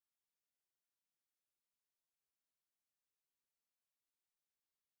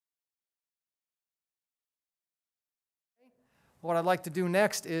What I'd like to do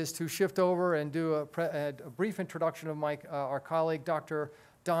next is to shift over and do a brief introduction of our colleague,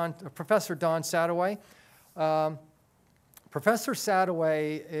 Professor Don Sadoway. Professor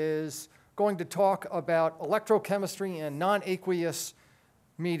Sadoway is going to talk about electrochemistry and non-aqueous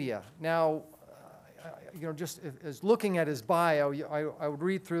media. Now, just as looking at his bio, I would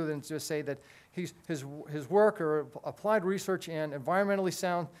read through and just say that his work or applied research in environmentally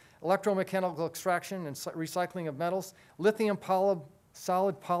sound electromechanical extraction and recycling of metals, lithium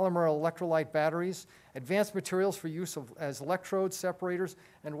solid polymer electrolyte batteries, advanced materials for use as electrodes, separators,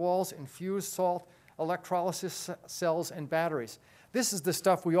 and walls, infused salt, electrolysis cells, and batteries. This is the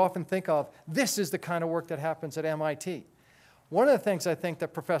stuff we often think of. This is the kind of work that happens at MIT. One of the things I think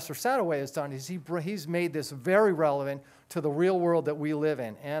that Professor Sadoway has done is he's made this very relevant to the real world that we live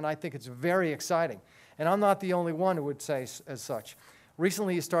in, and I think it's very exciting. And I'm not the only one who would say as such.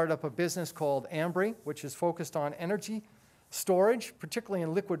 Recently, he started up a business called Ambry, which is focused on energy storage, particularly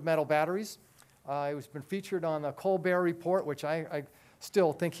in liquid metal batteries. He's been featured on the Colbert Report, which I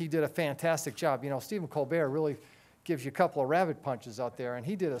still think he did a fantastic job. You know, Stephen Colbert really gives you a couple of rabbit punches out there, and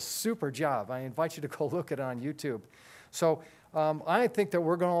he did a super job. I invite you to go look at it on YouTube. So I think that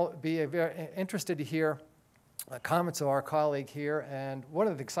we're going to be very interested to hear comments of our colleague here, and one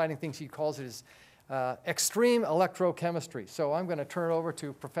of the exciting things he calls it is extreme electrochemistry. So I'm going to turn it over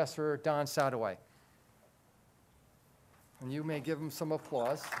to Professor Don Sadoway. And you may give him some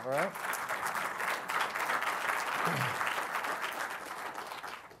applause, all right?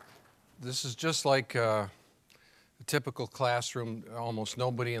 This is just like a typical classroom, almost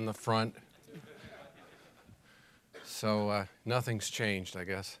nobody in the front. So nothing's changed, I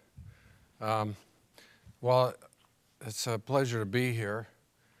guess. Well, it's a pleasure to be here,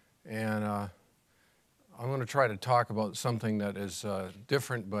 and I'm going to try to talk about something that is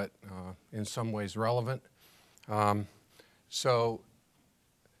different but in some ways relevant. So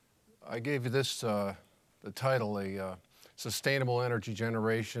I gave you this, the title, a Sustainable Energy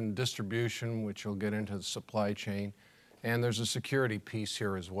Generation, Distribution, which you'll get into the supply chain, and there's a security piece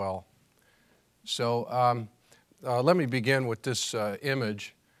here as well. So let me begin with this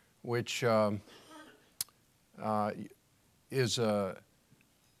image, which is a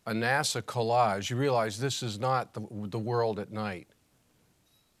NASA collage. You realize this is not the world at night.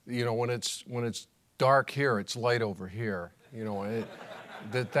 You know, when it's dark here, it's light over here. You know,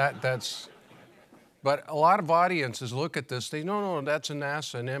 that's. But a lot of audiences look at this. They no, that's a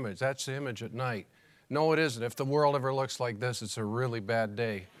NASA image. That's the image at night. No, it isn't. If the world ever looks like this, it's a really bad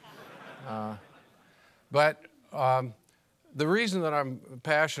day. But the reason that I'm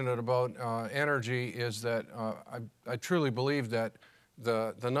passionate about energy is that I truly believe that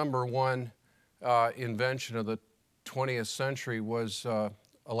the number one invention of the 20th century was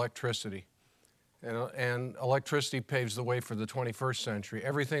electricity. And electricity paves the way for the 21st century.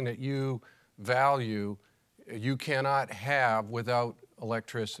 Everything that you value, you cannot have without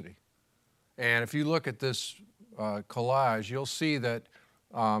electricity. And if you look at this collage, you'll see that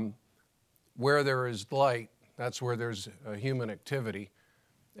where there is light, that's where there's human activity.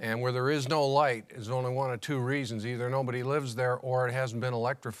 And where there is no light is only one of two reasons. Either nobody lives there or it hasn't been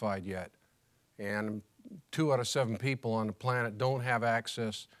electrified yet. And 2 out of 7 people on the planet don't have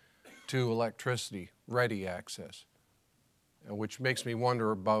access to electricity, ready access. Which makes me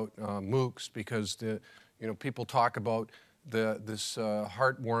wonder about MOOCs, because people talk about this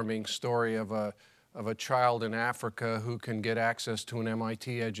heartwarming story of a child in Africa who can get access to an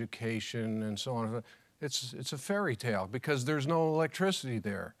MIT education and so on. It's a fairy tale because there's no electricity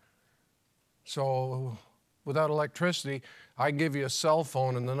there. So without electricity, I give you a cell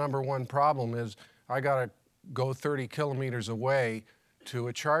phone, and the number one problem is I got to go 30 kilometers away to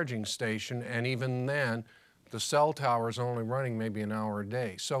a charging station, and even then, the cell tower is only running maybe an hour a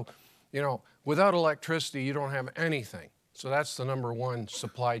day. So, you know, without electricity, you don't have anything. So that's the number one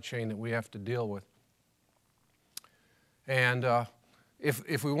supply chain that we have to deal with. And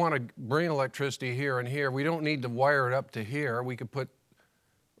if we want to bring electricity here and here, we don't need to wire it up to here. We could put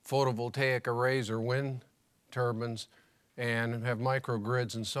photovoltaic arrays or wind turbines and have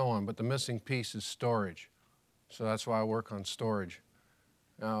microgrids and so on. But the missing piece is storage. So that's why I work on storage.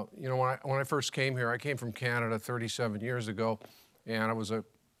 Now, you know, when I first came here, I came from Canada 37 years ago, and I was a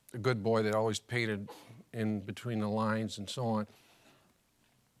good boy that always painted in between the lines and so on,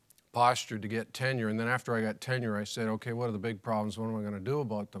 postured to get tenure. And then after I got tenure, I said, okay, what are the big problems? What am I going to do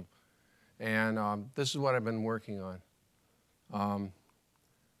about them? And this is what I've been working on.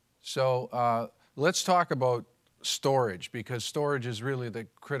 Let's talk about storage, because storage is really the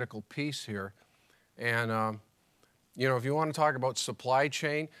critical piece here. And You know, if you want to talk about supply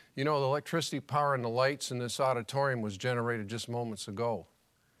chain, you know, the electricity power and the lights in this auditorium was generated just moments ago.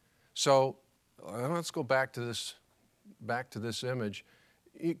 So let's go back to this image.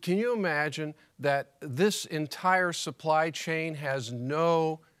 Can you imagine that this entire supply chain has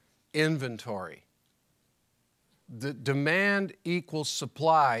no inventory? The demand equals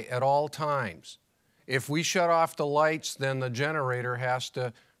supply at all times. If we shut off the lights, then the generator has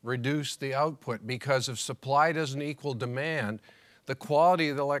to reduce the output, because if supply doesn't equal demand, the quality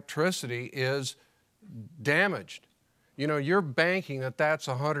of the electricity is damaged. You know, you're banking that that's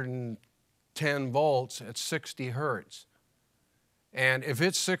 110 volts at 60 hertz. And if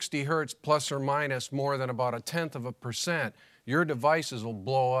it's 60 hertz plus or minus more than about 0.1%, your devices will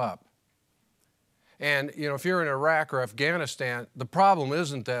blow up. And, you know, if you're in Iraq or Afghanistan, the problem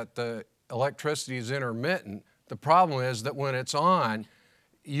isn't that the electricity is intermittent. The problem is that when it's on,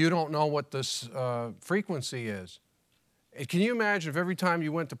 you don't know what this frequency is. And can you imagine if every time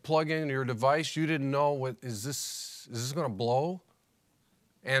you went to plug in your device, you didn't know, is this going to blow?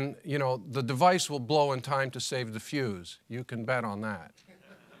 And, you know, the device will blow in time to save the fuse. You can bet on that.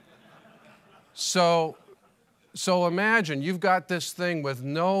 So imagine you've got this thing with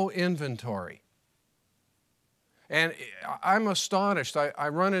no inventory. And I'm astonished. I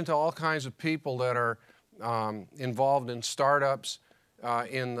run into all kinds of people that are involved in startups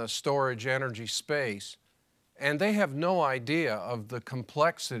in the storage energy space, and they have no idea of the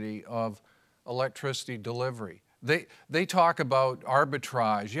complexity of electricity delivery. They talk about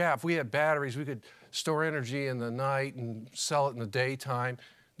arbitrage. Yeah, if we had batteries, we could store energy in the night and sell it in the daytime.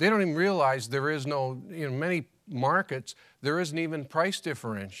 They don't even realize there is no, in many markets, there isn't even price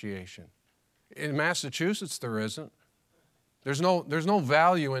differentiation. In Massachusetts, there isn't. There's no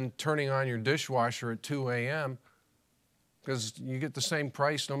value in turning on your dishwasher at 2 a.m. because you get the same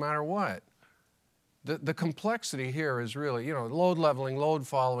price no matter what. The complexity here is really, you know, load leveling, load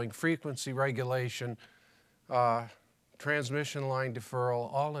following, frequency regulation, transmission line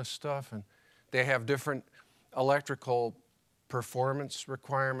deferral, all this stuff. And they have different electrical performance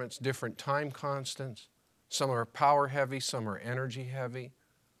requirements, different time constants. Some are power heavy, some are energy heavy.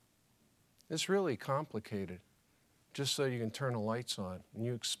 It's really complicated, just so you can turn the lights on, and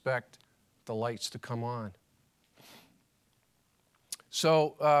you expect the lights to come on.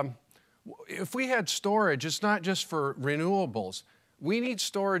 So if we had storage, it's not just for renewables. We need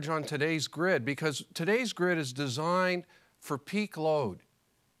storage on today's grid, because today's grid is designed for peak load.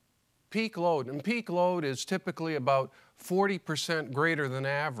 Peak load, and peak load is typically about 40% greater than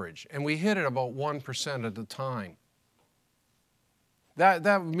average, and we hit it about 1% at the time. That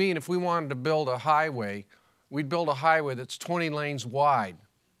would mean if we wanted to build a highway, we'd build a highway that's 20 lanes wide.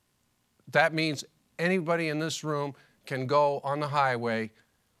 That means anybody in this room can go on the highway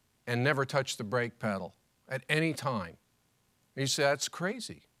and never touch the brake pedal at any time. And you say, that's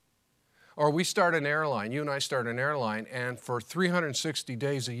crazy. Or we start an airline, you and I start an airline, and for 360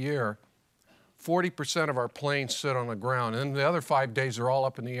 days a year, 40% of our planes sit on the ground, and the other 5 days are all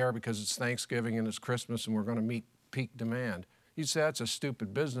up in the air because it's Thanksgiving and it's Christmas and we're going to meet peak demand. You say, that's a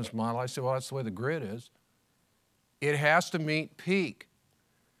stupid business model. I say, well, that's the way the grid is. It has to meet peak.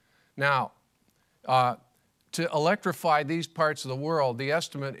 Now, to electrify these parts of the world, the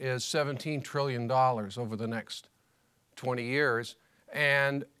estimate is $17 trillion over the next 20 years.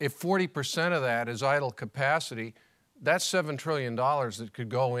 And if 40% of that is idle capacity, that's $7 trillion that could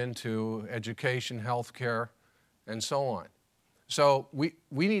go into education, healthcare, and so on. So we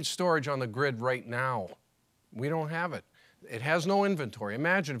need storage on the grid right now. We don't have it. It has no inventory.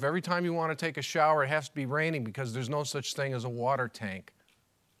 Imagine if every time you want to take a shower, it has to be raining because there's no such thing as a water tank.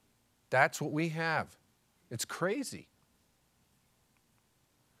 That's what we have. It's crazy.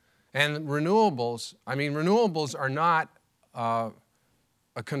 And renewables, I mean, renewables are not a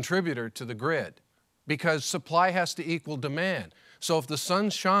contributor to the grid because supply has to equal demand. So if the sun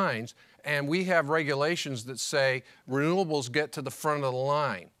shines and we have regulations that say renewables get to the front of the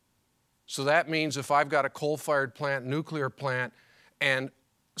line, so that means if I've got a coal-fired plant, nuclear plant, and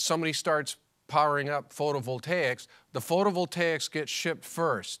somebody starts powering up photovoltaics, the photovoltaics get shipped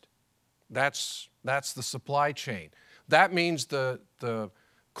first. That's the supply chain. That means the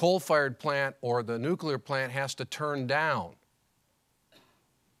coal-fired plant or the nuclear plant has to turn down.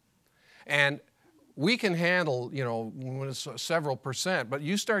 And we can handle, you know, several percent, but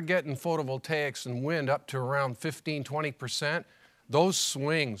you start getting photovoltaics and wind up to around 15, 20%, those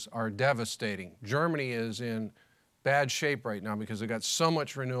swings are devastating. Germany is in bad shape right now because they've got so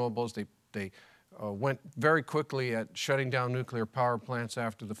much renewables. They went very quickly at shutting down nuclear power plants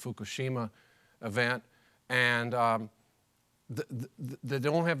after the Fukushima event, and they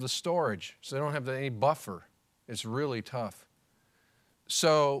don't have the storage, so they don't have any buffer. It's really tough.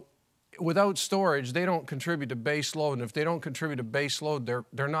 So without storage, they don't contribute to base load, and if they don't contribute to base load,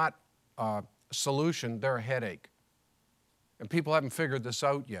 they're not a solution, they're a headache. And people haven't figured this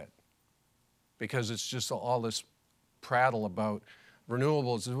out yet because it's just all this prattle about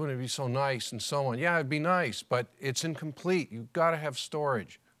renewables. Wouldn't it be so nice and so on? Yeah, it'd be nice, but it's incomplete. You've got to have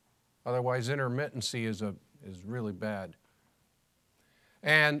storage. Otherwise, intermittency is really bad.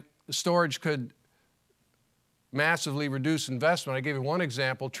 And storage could massively reduce investment. I gave you one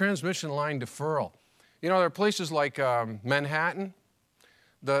example, transmission line deferral. You know, there are places like Manhattan.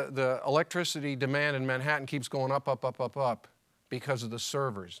 The electricity demand in Manhattan keeps going up, up, up, up, up because of the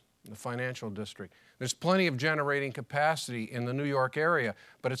servers in the financial district. There's plenty of generating capacity in the New York area,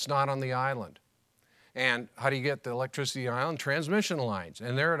 but it's not on the island. And how do you get the electricity on the island? Transmission lines.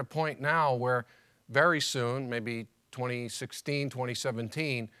 And they're at a point now where very soon, maybe 2016,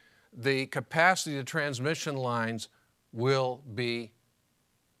 2017, the capacity of the transmission lines will be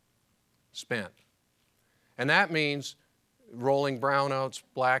spent. And that means rolling brownouts,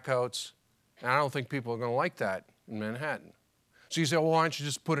 blackouts, and I don't think people are going to like that in Manhattan. So you say, well, why don't you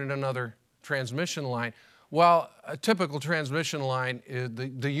just put in another transmission line? Well, a typical transmission line,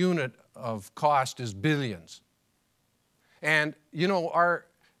 the unit of cost is billions. And you know, our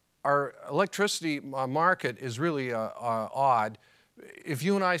electricity market is really odd. If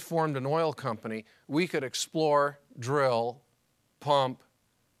you and I formed an oil company, we could explore, drill, pump,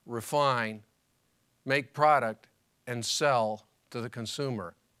 refine, make product, and sell to the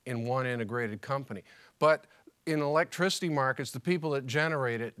consumer in one integrated company. But in electricity markets, the people that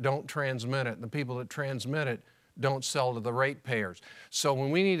generate it don't transmit it. The people that transmit it don't sell to the ratepayers. So when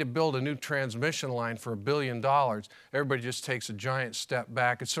we need to build a new transmission line for $1 billion, everybody just takes a giant step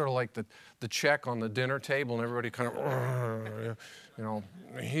back. It's sort of like the check on the dinner table, and everybody kind of, you know,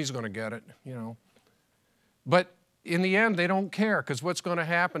 he's going to get it, you know. But in the end, they don't care, because what's going to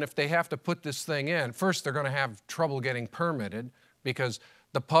happen if they have to put this thing in? First, they're going to have trouble getting permitted because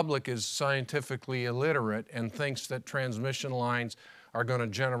the public is scientifically illiterate and thinks that transmission lines are going to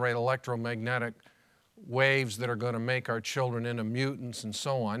generate electromagnetic waves that are going to make our children into mutants and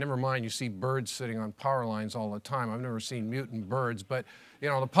so on. Never mind, you see birds sitting on power lines all the time. I've never seen mutant birds, but you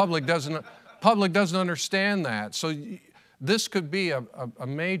know, the public doesn't understand that. So this could be a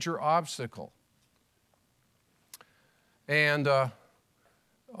major obstacle. And there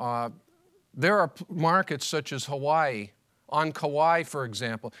are markets such as Hawaii. On Kauai, for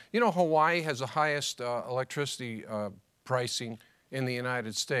example, you know, Hawaii has the highest electricity pricing in the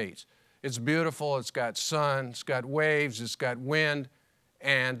United States. It's beautiful, it's got sun, it's got waves, it's got wind,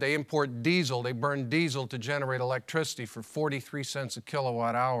 and they import diesel. They burn diesel to generate electricity for 43 cents a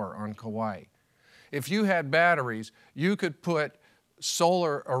kilowatt hour on Kauai. If you had batteries, you could put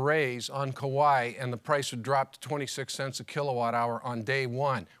solar arrays on Kauai and the price would drop to 26 cents a kilowatt hour on day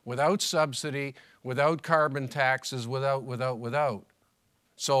one, without subsidy, without carbon taxes, without.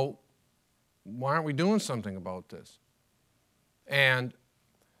 So why aren't we doing something about this? And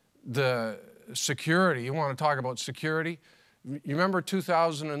the security, you want to talk about security? You remember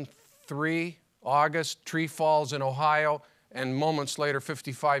 2003, August, tree falls in Ohio, and moments later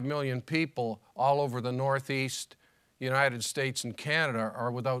 55 million people all over the Northeast United States and Canada are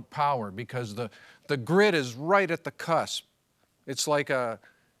without power because the grid is right at the cusp. It's like a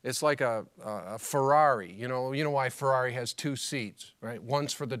Ferrari. You know why Ferrari has two seats, right?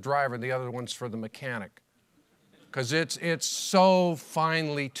 One's for the driver, the other one's for the mechanic. Because it's so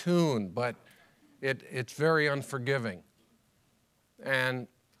finely tuned, but it's very unforgiving. And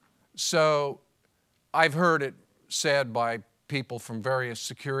so I've heard it said by people from various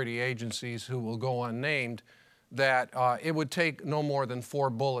security agencies who will go unnamed that it would take no more than 4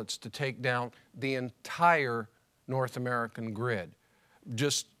 bullets to take down the entire North American grid.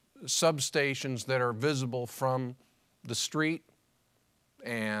 Just substations that are visible from the street.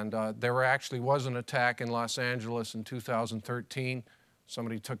 And there actually was an attack in Los Angeles in 2013.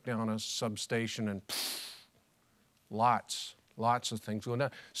 Somebody took down a substation and lots of things going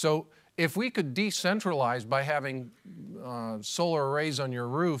down. So if we could decentralize by having solar arrays on your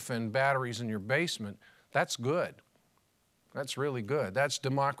roof and batteries in your basement, that's good. That's really good. That's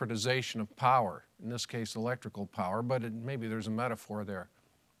democratization of power, in this case electrical power, but maybe there's a metaphor there.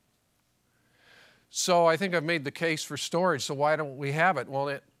 So I think I've made the case for storage, so why don't we have it?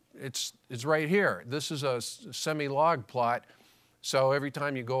 Well, it's right here. This is a semi-log plot, so every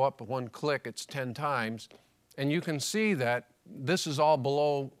time you go up 1 click, it's 10 times. And you can see that this is all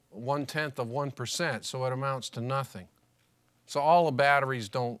below 1/10 of 1%, so it amounts to nothing. So all the batteries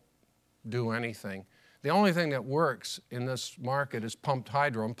don't do anything. The only thing that works in this market is pumped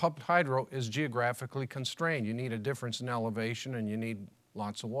hydro, and pumped hydro is geographically constrained. You need a difference in elevation and you need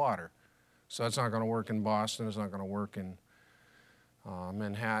lots of water. So that's not going to work in Boston, it's not going to work in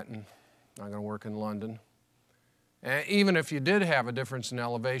Manhattan, not going to work in London. And even if you did have a difference in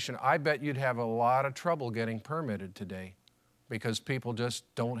elevation, I bet you'd have a lot of trouble getting permitted today because people just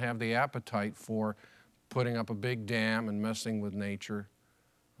don't have the appetite for putting up a big dam and messing with nature.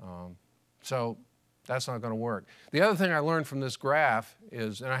 So that's not going to work. The other thing I learned from this graph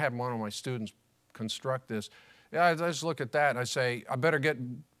is, and I had one of my students construct this, I just look at that and I say, I better get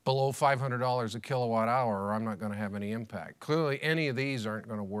below $500 a kilowatt hour or I'm not going to have any impact. Clearly, any of these aren't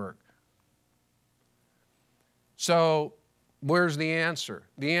going to work. So where's the answer?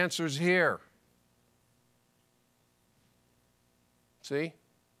 The answer's here. See?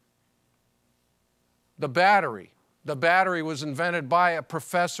 The battery. The battery was invented by a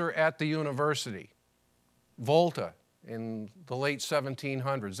professor at the university, Volta, in the late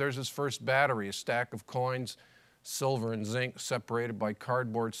 1700s. There's his first battery, a stack of coins, silver and zinc separated by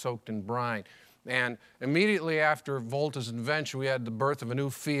cardboard soaked in brine. And immediately after Volta's invention, we had the birth of a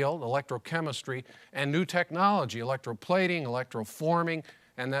new field, electrochemistry, and new technology, electroplating, electroforming,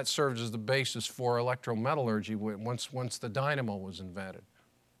 and that served as the basis for electrometallurgy once the dynamo was invented.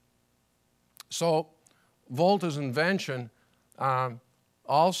 So Volta's invention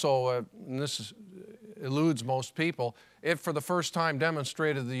also, and this eludes most people, it for the first time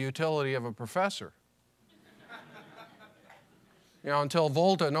demonstrated the utility of a professor. You know, until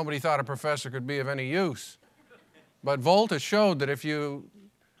Volta, nobody thought a professor could be of any use. But Volta showed that if you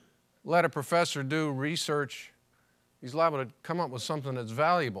let a professor do research, he's liable to come up with something that's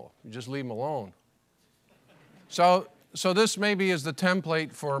valuable. You just leave him alone. So this maybe is the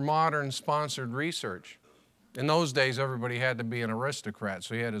template for modern sponsored research. In those days, everybody had to be an aristocrat,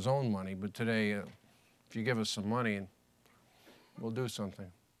 so he had his own money. But today, if you give us some money, we'll do something.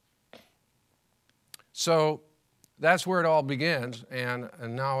 So that's where it all begins, and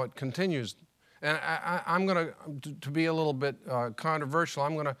now it continues. And I'm going to be a little bit controversial.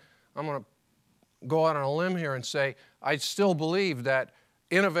 I'm going to go out on a limb here and say I still believe that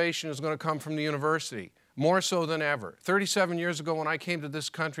innovation is going to come from the university, more so than ever. 37 years ago when I came to this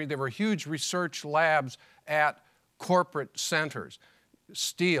country, there were huge research labs at corporate centers,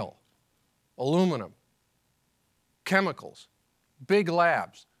 steel, aluminum, chemicals, big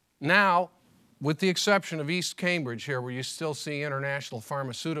labs. Now, with the exception of East Cambridge here, where you still see international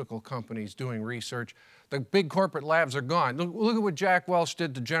pharmaceutical companies doing research, the big corporate labs are gone. Look at what Jack Welch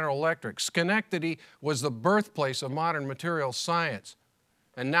did to General Electric. Schenectady was the birthplace of modern materials science,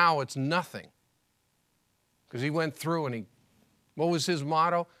 and now it's nothing. Because he went through and what was his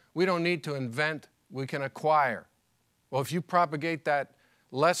motto? We don't need to invent, we can acquire. Well, if you propagate that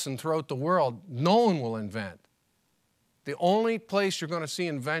lesson throughout the world, no one will invent. The only place you're going to see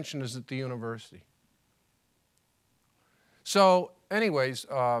invention is at the university. So anyways,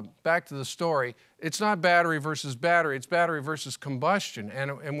 back to the story. It's not battery versus battery, it's battery versus combustion.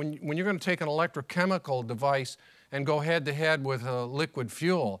 And when you're going to take an electrochemical device and go head-to-head with a liquid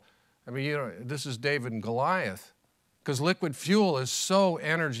fuel, I mean, you know, this is David and Goliath, because liquid fuel is so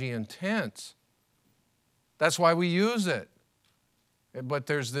energy intense. That's why we use it. But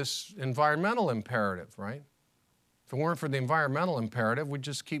there's this environmental imperative, right? If it weren't for the environmental imperative, we'd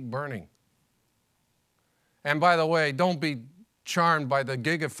just keep burning. And by the way, don't be charmed by the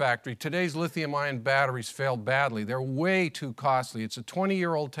gigafactory. Today's lithium-ion batteries fail badly. They're way too costly. It's a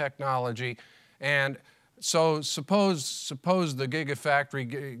 20-year-old technology, and so suppose the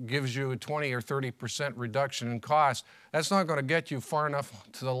gigafactory gives you a 20 or 30% reduction in cost. That's not going to get you far enough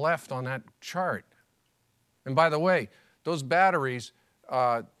to the left on that chart. And by the way, those batteries,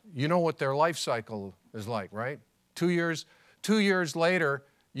 you know what their life cycle is like, right? 2 years later,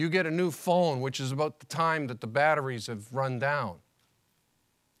 you get a new phone, which is about the time that the batteries have run down.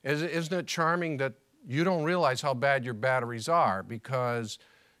 Isn't it charming that you don't realize how bad your batteries are because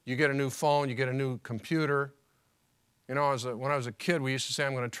you get a new phone, you get a new computer. You know, when I was a kid, we used to say,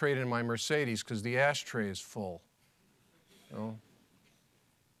 I'm going to trade in my Mercedes because the ashtray is full. You know?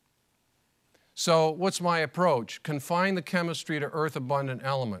 So what's my approach? Confine the chemistry to earth-abundant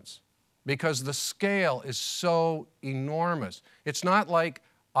elements, because the scale is so enormous. It's not like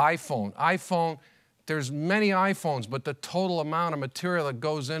iPhone. There's many iPhones, but the total amount of material that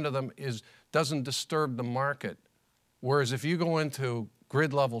goes into them doesn't disturb the market. Whereas if you go into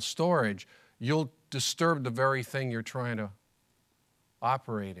grid-level storage, you'll disturb the very thing you're trying to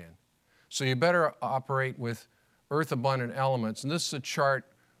operate in. So you better operate with earth-abundant elements. And this is a chart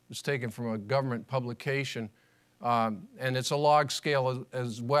that's taken from a government publication. And it's a log scale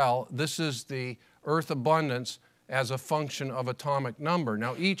as well. This is the Earth abundance as a function of atomic number.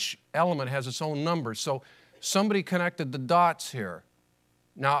 Now, each element has its own number, so somebody connected the dots here.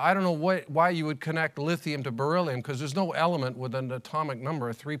 Now, I don't know why you would connect lithium to beryllium, because there's no element with an atomic number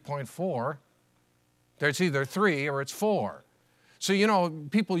of 3.4. There's either 3 or it's 4. So, you know,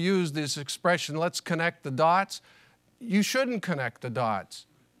 people use this expression, let's connect the dots. You shouldn't connect the dots.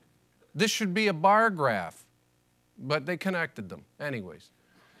 This should be a bar graph, but they connected them anyways.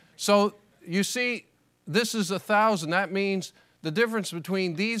 So, you see, this is 1,000. That means the difference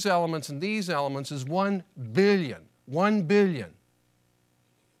between these elements and these elements is 1 billion. 1 billion.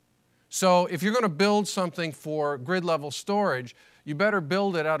 So if you're going to build something for grid level storage, you better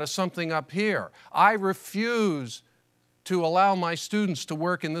build it out of something up here. I refuse to allow my students to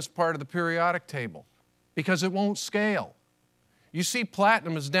work in this part of the periodic table because it won't scale. You see,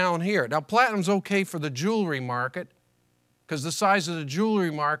 platinum is down here. Now, platinum's okay for the jewelry market, because the size of the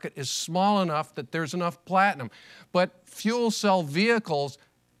jewelry market is small enough that there's enough platinum. But fuel cell vehicles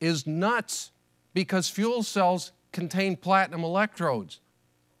is nuts, because fuel cells contain platinum electrodes,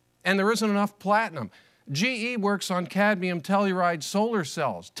 and there isn't enough platinum. GE works on cadmium telluride solar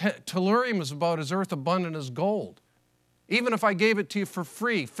cells. Tellurium is about as earth abundant as gold. Even if I gave it to you for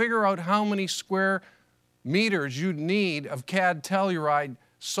free, figure out how many square meters you'd need of cad telluride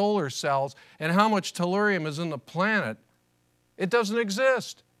solar cells and how much tellurium is in the planet. It doesn't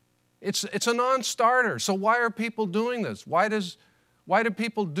exist. It's a non-starter. So why are people doing this? Why do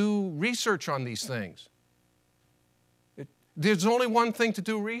people do research on these things? There's only one thing to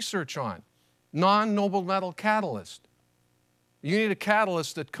do research on: non-noble metal catalyst. You need a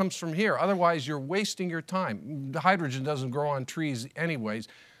catalyst that comes from here. Otherwise, you're wasting your time. Hydrogen doesn't grow on trees anyways.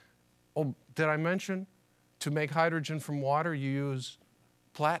 Oh, did I mention to make hydrogen from water, you use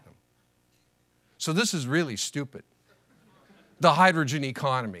platinum? So this is really stupid. The hydrogen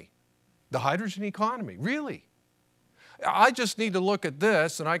economy. The hydrogen economy, really. I just need to look at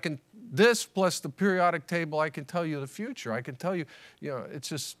this, and this plus the periodic table, I can tell you the future. I can tell you, it's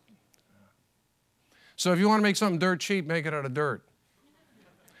just. So if you want to make something dirt cheap, make it out of dirt.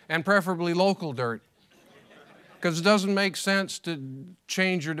 And preferably local dirt. Because it doesn't make sense to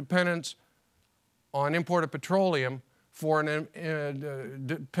change your dependence on imported petroleum for an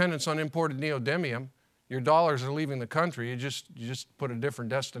dependence on imported neodymium. Your dollars are leaving the country. You just put a different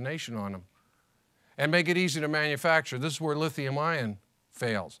destination on them. And make it easy to manufacture. This is where lithium ion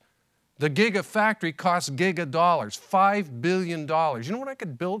fails. The gigafactory costs gigadollars, $5 billion. You know what I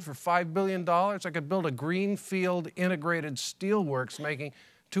could build for $5 billion? I could build a greenfield integrated steelworks making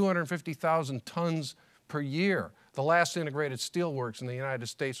 250,000 tons per year. The last integrated steelworks in the United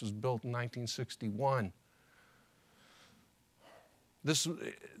States was built in 1961. This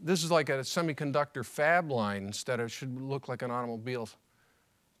is like a semiconductor fab line instead of, it should look like an automobile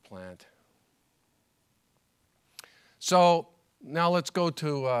plant. So now let's go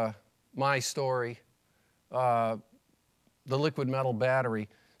to my story, the liquid metal battery.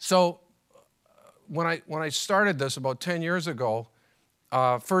 So when I started this about 10 years ago,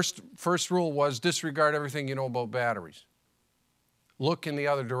 first rule was disregard everything you know about batteries. Look in the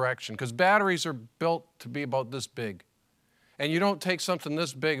other direction, because batteries are built to be about this big. And you don't take something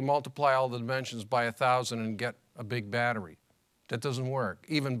this big and multiply all the dimensions by 1,000 and get a big battery. That doesn't work.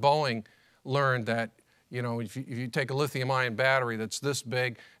 Even Boeing learned that, if you take a lithium-ion battery that's this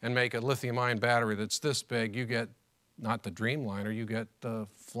big and make a lithium-ion battery that's this big, you get not the Dreamliner, you get the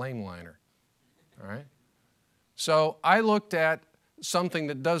Flameliner. All right? So I looked at something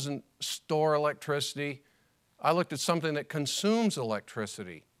that doesn't store electricity. I looked at something that consumes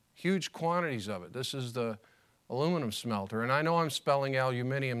electricity, huge quantities of it. This is the aluminum smelter. And I know I'm spelling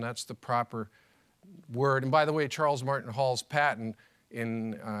aluminium, that's the proper word. And by the way, Charles Martin Hall's patent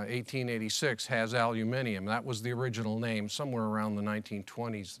in 1886 has aluminium. That was the original name. Somewhere around the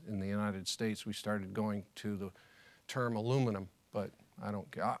 1920s in the United States, we started going to the term aluminum, but I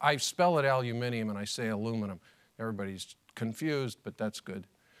don't care. I spell it aluminium and I say aluminum. Everybody's confused, but that's good.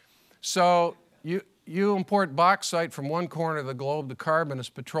 So you import bauxite from one corner of the globe, the carbon is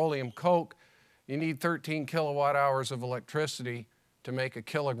petroleum coke. You need 13 kilowatt hours of electricity to make a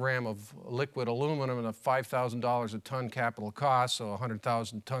kilogram of liquid aluminum, and a $5,000 a ton capital cost, so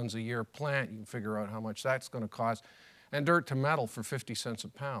 100,000 tons a year plant. You can figure out how much that's going to cost. And dirt to metal for 50 cents a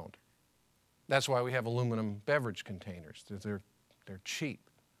pound. That's why we have aluminum beverage containers. They're cheap.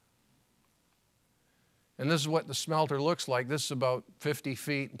 And this is what the smelter looks like. This is about 50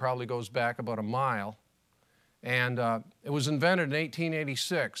 feet and probably goes back about a mile. And it was invented in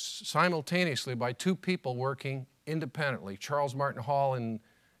 1886, simultaneously by two people working independently, Charles Martin Hall in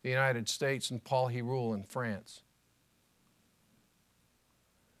the United States and Paul Héroult in France.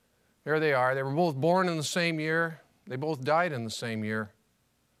 There they are. They were both born in the same year. They both died in the same year.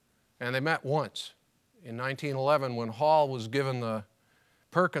 And they met once in 1911 when Hall was given the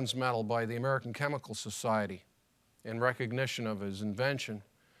Perkins Medal by the American Chemical Society in recognition of his invention.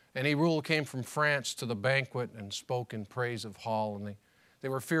 And Héroult came from France to the banquet and spoke in praise of Hall. And they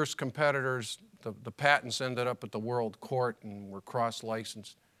were fierce competitors. The patents ended up at the World Court and were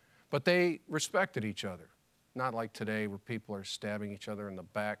cross-licensed. But they respected each other. Not like today where people are stabbing each other in the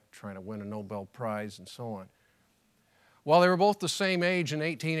back trying to win a Nobel Prize and so on. Well, they were both the same age in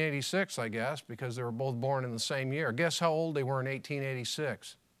 1886, I guess, because they were both born in the same year. Guess how old they were in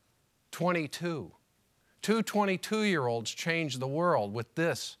 1886? 22. Two 22-year-olds changed the world with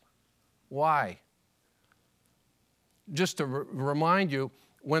this. Why? Just to remind you,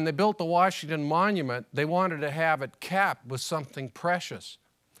 when they built the Washington Monument, they wanted to have it capped with something precious.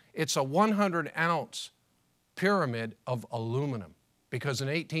 It's a 100-ounce pyramid of aluminum, because in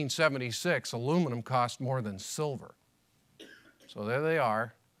 1876, aluminum cost more than silver. So there they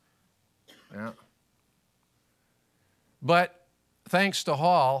are. Yeah. But thanks to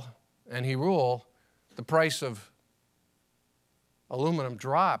Hall and Héroult, the price of aluminum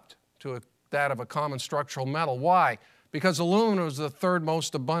dropped to that of a common structural metal. Why? Because aluminum is the third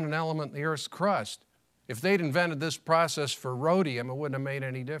most abundant element in the Earth's crust. If they'd invented this process for rhodium, it wouldn't have made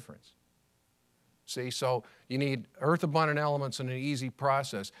any difference. See, so you need earth-abundant elements in an easy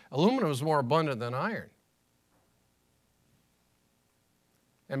process. Aluminum is more abundant than iron.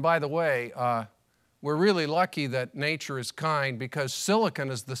 And by the way, we're really lucky that nature is kind, because silicon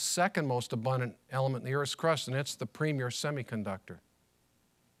is the second most abundant element in the Earth's crust, and it's the premier semiconductor.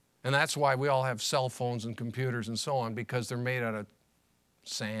 And that's why we all have cell phones and computers and so on, because they're made out of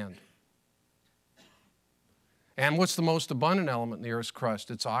sand. And what's the most abundant element in the Earth's crust?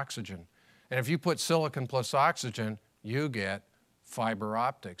 It's oxygen. And if you put silicon plus oxygen, you get fiber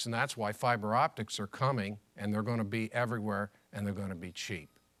optics. And that's why fiber optics are coming, and they're going to be everywhere, and they're going to be cheap,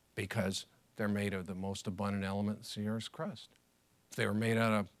 because they're made of the most abundant elements in the Earth's crust. If they were made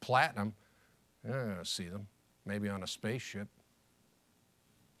out of platinum, you're not going to see them, maybe on a spaceship.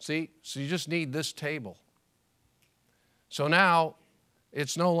 See, so you just need this table. So now,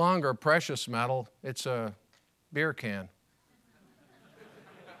 it's no longer a precious metal, it's a beer can.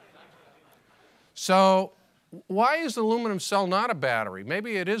 So why is the aluminum cell not a battery?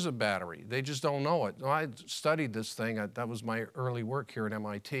 Maybe it is a battery. They just don't know it. Well, I studied this thing. That was my early work here at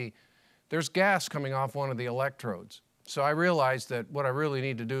MIT. There's gas coming off one of the electrodes. So I realized that what I really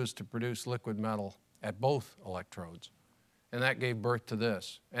need to do is to produce liquid metal at both electrodes. And that gave birth to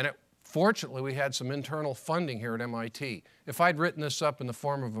this. And fortunately, we had some internal funding here at MIT. If I'd written this up in the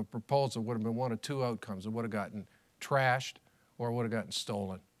form of a proposal, it would have been one of two outcomes. It would have gotten trashed or it would have gotten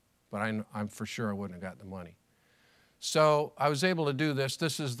stolen. But I'm for sure I wouldn't have gotten the money. So I was able to do this.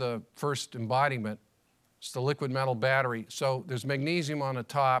 This is the first embodiment. It's the liquid metal battery. So there's magnesium on the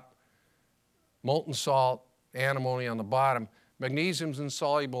top, molten salt, antimony on the bottom. Magnesium's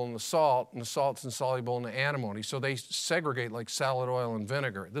insoluble in the salt, and the salt's insoluble in the antimony. So they segregate like salad oil and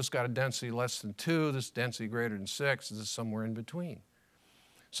vinegar. This got a density less than 2, this density greater than 6, this is somewhere in between.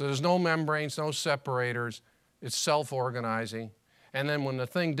 So there's no membranes, no separators. It's self-organizing. And then when the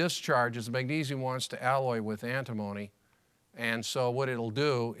thing discharges, the magnesium wants to alloy with antimony. And so what it'll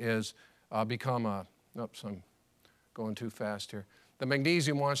do is become a, oops, I'm going too fast here. The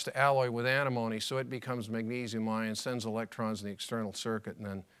magnesium wants to alloy with antimony, so it becomes magnesium ion, sends electrons in the external circuit, and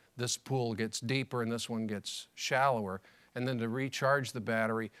then this pool gets deeper and this one gets shallower. And then to recharge the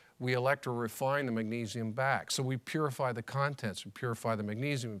battery, we electro-refine the magnesium back. So we purify the contents, we purify the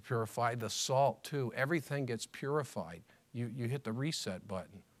magnesium, we purify the salt too. Everything gets purified. You hit the reset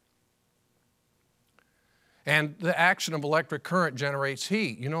button. And the action of electric current generates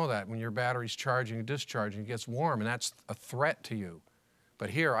heat. You know that when your battery's charging and discharging, it gets warm, and that's a threat to you. But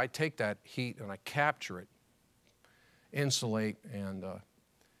here, I take that heat and I capture it, insulate,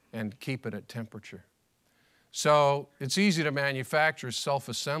 and keep it at temperature. So it's easy to manufacture,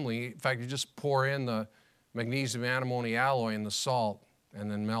 self-assembly. In fact, you just pour in the magnesium antimony alloy in the salt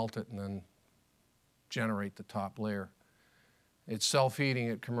and then melt it and then generate the top layer. It's self-heating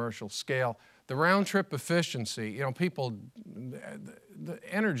at commercial scale. The round-trip efficiency, you know, people, the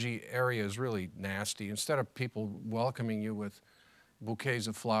energy area is really nasty. Instead of people welcoming you with bouquets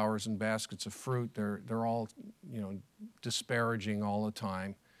of flowers and baskets of fruit, they're all, you know, disparaging all the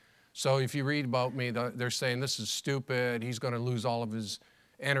time. So if you read about me, they're saying this is stupid, he's going to lose all of his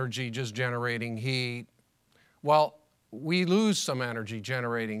energy just generating heat. Well, we lose some energy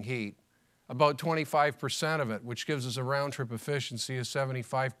generating heat, about 25% of it, which gives us a round-trip efficiency of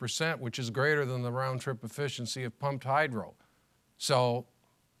 75%, which is greater than the round-trip efficiency of pumped hydro. So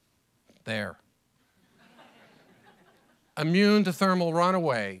there. Immune to thermal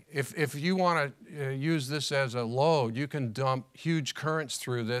runaway. If you want to use this as a load, you can dump huge currents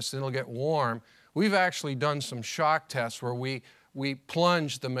through this and it'll get warm. We've actually done some shock tests where we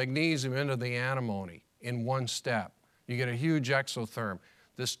plunge the magnesium into the antimony in one step. You get a huge exotherm.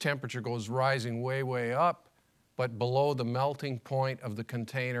 This temperature goes rising way, way up, but below the melting point of the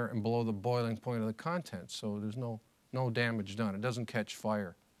container and below the boiling point of the contents. So there's no damage done. It doesn't catch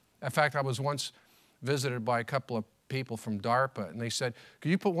fire. In fact, I was once visited by a couple of people from DARPA, and they said, could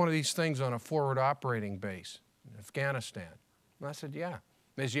you put one of these things on a forward operating base in Afghanistan? And I said, yeah.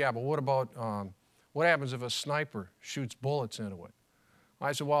 They said, yeah, but what about, what happens if a sniper shoots bullets into it?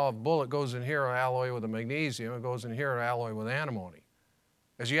 I said, well, if a bullet goes in here and alloy with a magnesium, it goes in here and alloy with antimony.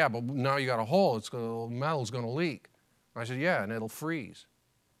 They said, yeah, but now you got a hole, the metal's going to leak. I said, yeah, and it'll freeze.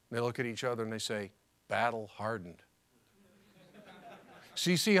 And they look at each other and they say, battle hardened. So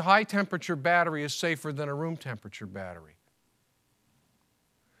you see, a high temperature battery is safer than a room temperature battery.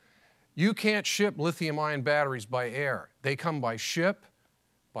 You can't ship lithium ion batteries by air. They come by ship,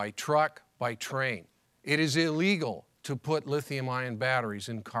 by truck, by train. It is illegal to put lithium ion batteries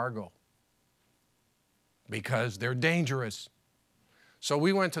in cargo because they're dangerous. So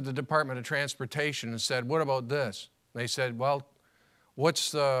we went to the Department of Transportation and said, what about this? They said, well,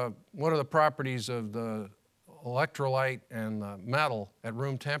 what are the properties of the electrolyte and the metal at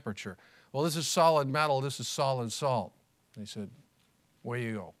room temperature? Well, this is solid metal, this is solid salt. They said, where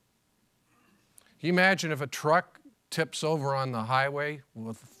you go. Can you imagine if a truck tips over on the highway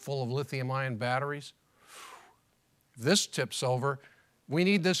full of lithium-ion batteries? If this tips over, we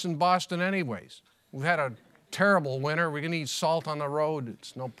need this in Boston anyways. We've had a terrible winter. We're going to need salt on the road.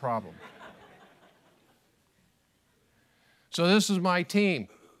 It's no problem. So this is my team.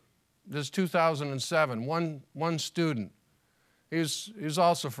 This is 2007, one student. He was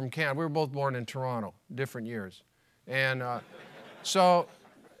also from Canada. We were both born in Toronto, different years. And so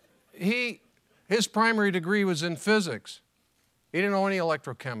his primary degree was in physics. He didn't know any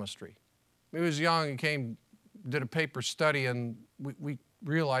electrochemistry. He was young and did a paper study, and we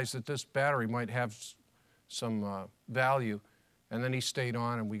realized that this battery might have some value. And then he stayed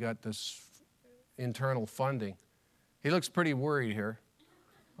on, and we got this internal funding. He looks pretty worried here.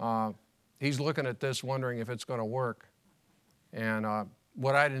 He's looking at this wondering if it's going to work. And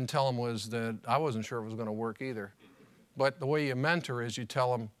what I didn't tell him was that I wasn't sure it was going to work either. But the way you mentor is you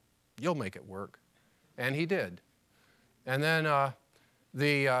tell him, you'll make it work. And he did. And then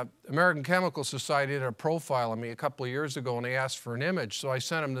the American Chemical Society did a profile of me a couple of years ago, and they asked for an image. So I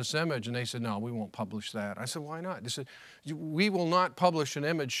sent them this image, and they said, no, we won't publish that. I said, why not? They said, we will not publish an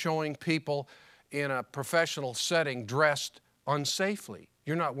image showing people in a professional setting dressed unsafely.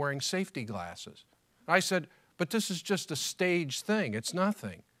 You're not wearing safety glasses. I said, but this is just a staged thing. It's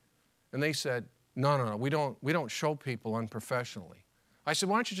nothing. And they said, no, we don't show people unprofessionally. I said,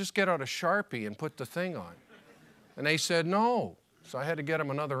 why don't you just get out a Sharpie and put the thing on? And they said, no. So I had to get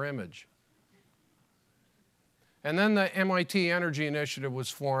them another image. And then the MIT Energy Initiative was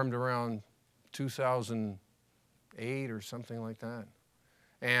formed around 2008 or something like that.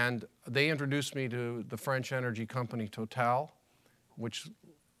 And they introduced me to the French energy company Total, which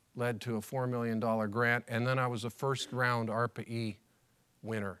led to a $4 million grant. And then I was a first round ARPA-E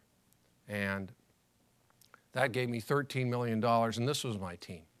winner. And that gave me $13 million, and this was my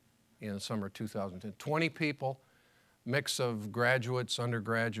team in the summer of 2010. 20 people, mix of graduates,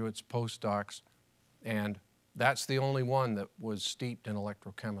 undergraduates, postdocs, and that's the only one that was steeped in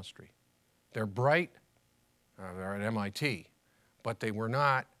electrochemistry. They're bright, they're at MIT, but they were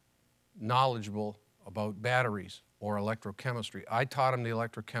not knowledgeable about batteries or electrochemistry. I taught them the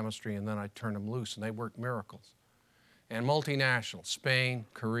electrochemistry, and then I turned them loose, and they worked miracles. And multinational, Spain,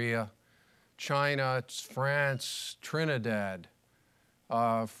 Korea, China, France, Trinidad,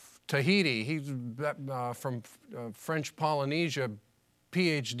 Tahiti. He's from French Polynesia,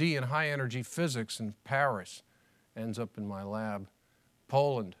 PhD in high energy physics in Paris, ends up in my lab.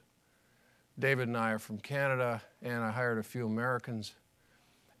 Poland. David and I are from Canada, and I hired a few Americans.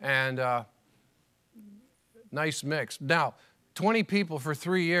 And nice mix. Now, 20 people for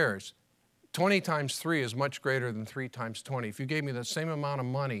 3 years. 20 times 3 is much greater than 3 times 20. If you gave me the same amount of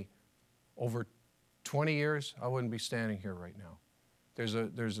money over 20 years, I wouldn't be standing here right now. There's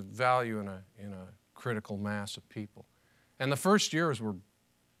a value in a critical mass of people. And the first years were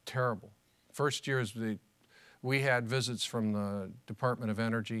terrible. First years, we had visits from the Department of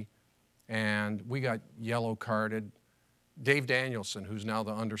Energy, and we got yellow carded. Dave Danielson, who's now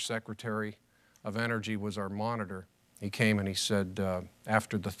the Undersecretary of Energy, was our monitor. He came and he said,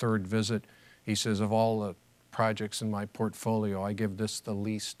 after the third visit, he says, of all the projects in my portfolio, I give this the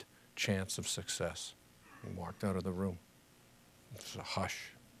least chance of success. He walked out of the room. It was a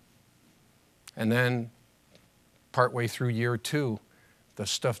hush. And then, partway through year 2, the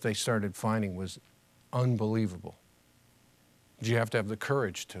stuff they started finding was unbelievable. You have to have the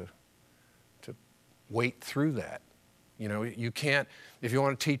courage to wait through that. You know, you can't, if you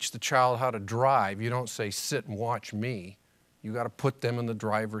want to teach the child how to drive, you don't say, sit and watch me. You got to put them in the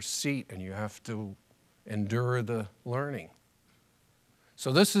driver's seat, and you have to endure the learning.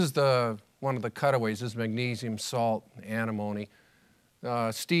 So this is one of the cutaways, this is magnesium, salt, antimony.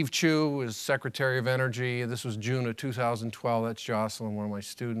 Steve Chu was Secretary of Energy. This was June of 2012. That's Jocelyn, one of my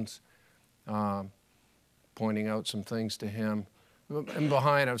students, pointing out some things to him. And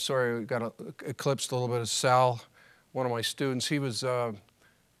behind, I'm sorry, we got eclipsed a little bit of Sal, one of my students. He was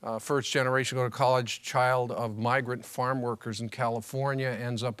first generation, go to college, child of migrant farm workers in California,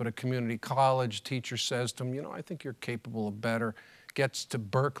 ends up at a community college. Teacher says to him, you know, I think you're capable of better. Gets to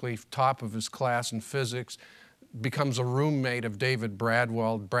Berkeley, top of his class in physics, becomes a roommate of David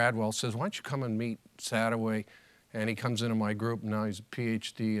Bradwell. Bradwell says, why don't you come and meet Sadoway? And he comes into my group, and now he's a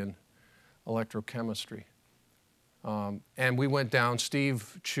PhD in electrochemistry. And we went down,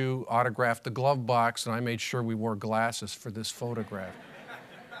 Steve Chu autographed the glove box, and I made sure we wore glasses for this photograph.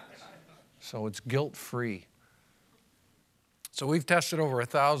 So it's guilt-free. So we've tested over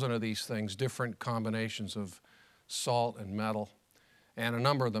 1,000 of these things, different combinations of salt and metal. And a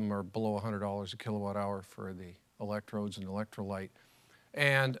number of them are below $100 a kilowatt hour for the electrodes and electrolyte.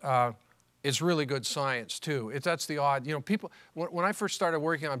 And it's really good science, too. That's the odd, you know, people, when I first started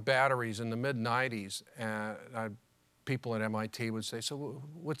working on batteries in the mid-90s, people at MIT would say, so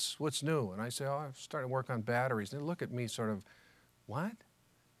what's new? And I say, oh, I've started working on batteries. And they look at me sort of, what?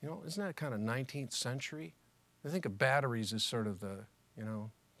 You know, isn't that kind of 19th century? They think of batteries as sort of the, you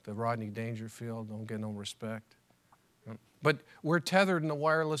know, the Rodney Dangerfield, don't get no respect. But we're tethered in the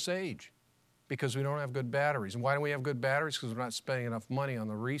wireless age because we don't have good batteries. And why don't we have good batteries? Because we're not spending enough money on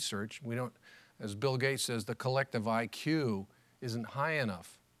the research. We don't, as Bill Gates says, the collective IQ isn't high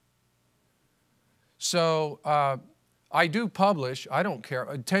enough. So I do publish. I don't care.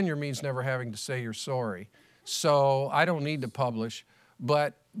 Tenure means never having to say you're sorry. So I don't need to publish.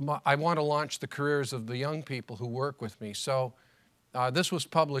 But I want to launch the careers of the young people who work with me. So this was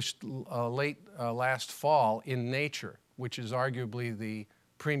published late last fall in Nature, which is arguably the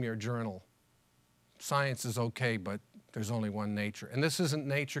premier journal. Science is okay, but there's only one Nature. And this isn't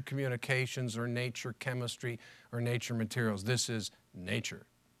Nature Communications or Nature Chemistry or Nature Materials. This is Nature.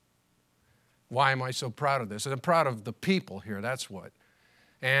 Why am I so proud of this? And I'm proud of the people here, that's what.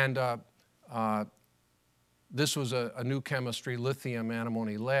 And this was a new chemistry, lithium,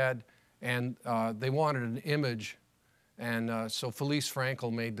 antimony, lead, and they wanted an image. And so Felice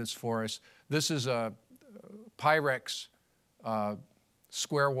Frankel made this for us. This is a Pyrex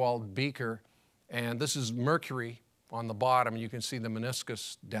square-walled beaker, and this is mercury on the bottom. You can see the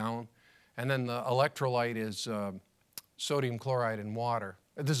meniscus down. And then the electrolyte is sodium chloride and water.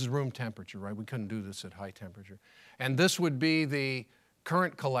 This is room temperature, right? We couldn't do this at high temperature. And this would be the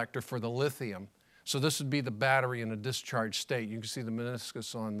current collector for the lithium. So this would be the battery in a discharged state. You can see the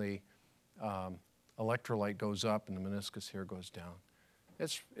meniscus on the electrolyte goes up and the meniscus here goes down.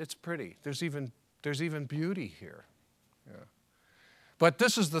 It's pretty. There's even beauty here. Yeah. But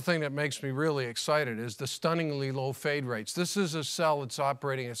this is the thing that makes me really excited, is the stunningly low fade rates. This is a cell that's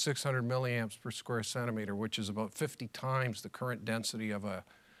operating at 600 milliamps per square centimeter, which is about 50 times the current density of a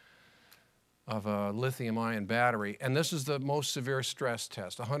lithium-ion battery. And this is the most severe stress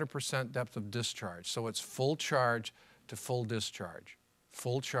test, 100% depth of discharge. So it's full charge to full discharge,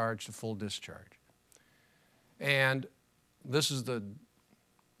 full charge to full discharge. And this is the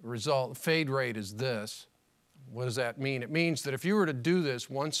result. Fade rate is this. What does that mean? It means that if you were to do this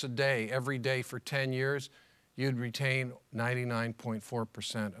once a day, every day for 10 years, you'd retain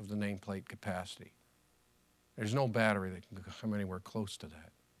 99.4% of the nameplate capacity. There's no battery that can come anywhere close to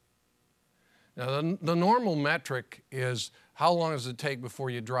that. Now, the normal metric is how long does it take before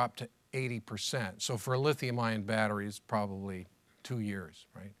you drop to 80%? So for a lithium-ion battery, it's probably 2 years,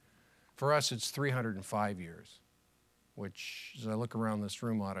 right? For us, it's 305 years, which, as I look around this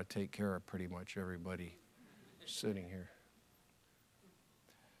room, ought to take care of pretty much everybody sitting here.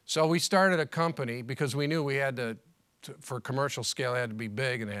 So we started a company because we knew we had to for commercial scale, it had to be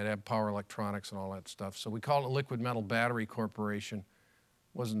big and it had to have power electronics and all that stuff. So we called it Liquid Metal Battery Corporation.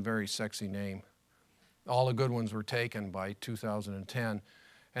 Wasn't a very sexy name. All the good ones were taken by 2010.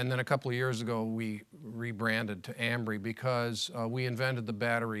 And then a couple of years ago, we rebranded to Ambry because we invented the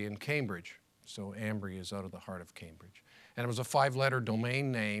battery in Cambridge. So Ambry is out of the heart of Cambridge. And it was a 5-letter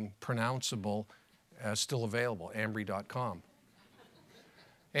domain name, pronounceable, still available, ambry.com.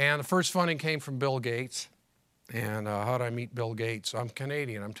 And the first funding came from Bill Gates. And how did I meet Bill Gates? I'm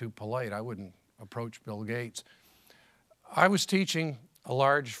Canadian, I'm too polite, I wouldn't approach Bill Gates. I was teaching a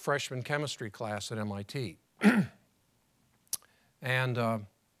large freshman chemistry class at MIT. And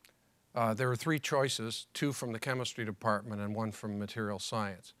there were 3 choices, 2 from the chemistry department and 1 from material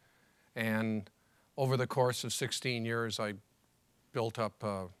science. And over the course of 16 years, I built up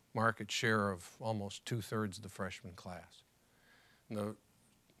a market share of almost 2/3 of the freshman class. And the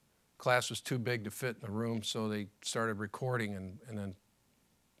class was too big to fit in the room, so they started recording and then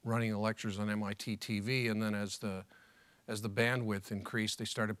running the lectures on MIT TV. And then as the bandwidth increased, they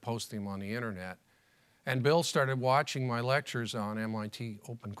started posting them on the internet. And Bill started watching my lectures on MIT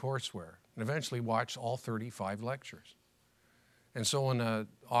OpenCourseWare and eventually watched all 35 lectures. And so in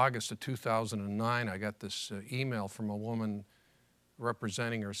August of 2009, I got this email from a woman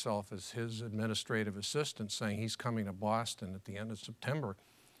representing herself as his administrative assistant saying he's coming to Boston at the end of September.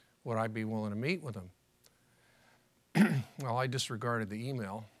 Would I be willing to meet with him? Well, I disregarded the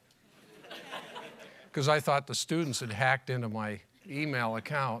email because I thought the students had hacked into my email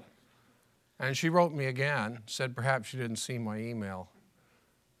account. And she wrote me again, said perhaps she didn't see my email.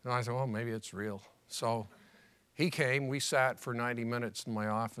 And I thought, well, maybe it's real. So he came, we sat for 90 minutes in my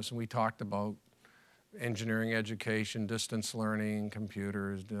office, and we talked about engineering education, distance learning,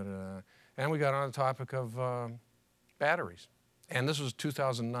 computers, and we got on the topic of batteries. And this was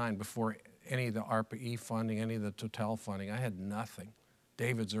 2009, before any of the ARPA-E funding, any of the Total funding. I had nothing.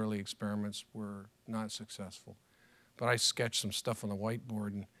 David's early experiments were not successful. But I sketched some stuff on the whiteboard,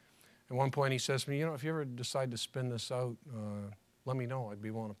 and at one point he says to me, you know, if you ever decide to spin this out, let me know. I'd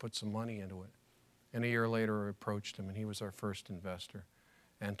be willing to put some money into it. And a year later I approached him, and he was our first investor,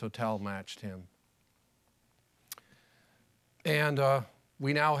 and Total matched him. And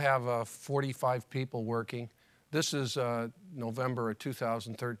we now have 45 people working. This is November of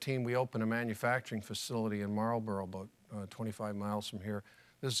 2013. We opened a manufacturing facility in Marlborough, about 25 miles from here.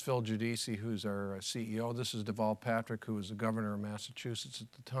 This is Phil Giudice, who's our CEO. This is Deval Patrick, who was the governor of Massachusetts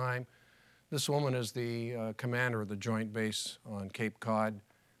at the time. This woman is the commander of the Joint Base on Cape Cod,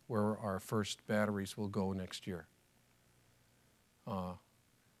 where our first batteries will go next year.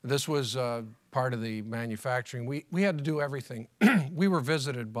 This was part of the manufacturing. We had to do everything. We were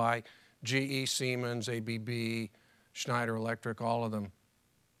visited by GE, Siemens, ABB, Schneider Electric, all of them.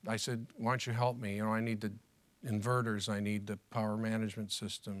 I said, why don't you help me? You know, I need the inverters, I need the power management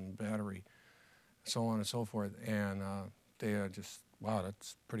system, battery, so on and so forth. And they are just, wow,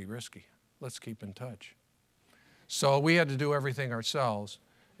 that's pretty risky. Let's keep in touch. So we had to do everything ourselves.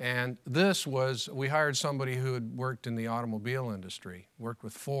 And this was, we hired somebody who had worked in the automobile industry, worked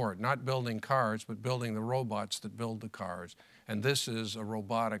with Ford, not building cars, but building the robots that build the cars. And this is a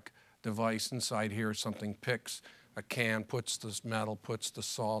robotic device. Inside here, something picks a can, puts this metal, puts the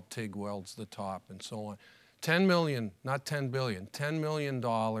salt, TIG welds the top, and so on. 10 million, not 10 billion, $10 million,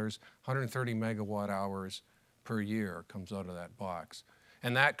 130 megawatt hours per year comes out of that box.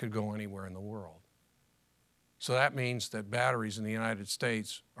 And that could go anywhere in the world. So that means that batteries in the United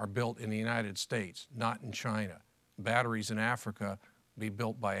States are built in the United States, not in China. Batteries in Africa be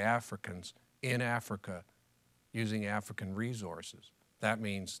built by Africans in Africa using African resources. That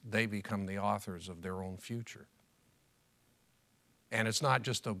means they become the authors of their own future. And it's not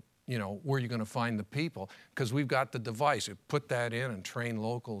just a, you know, where you're going to find the people, because we've got the device. You put that in and train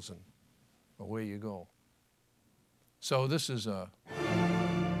locals, and away you go. So this is a...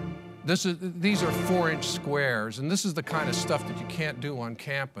 These are 4-inch squares, and this is the kind of stuff that you can't do on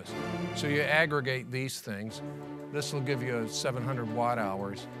campus. So you aggregate these things. This will give you 700 watt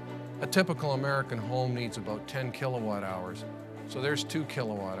hours. A typical American home needs about 10 kilowatt hours. So there's 2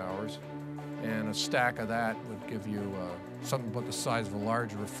 kilowatt hours, and a stack of that would give you something about the size of a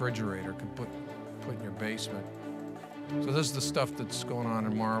large refrigerator could put in your basement. So this is the stuff that's going on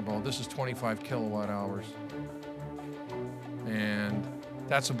in Marlborough. This is 25 kilowatt hours. And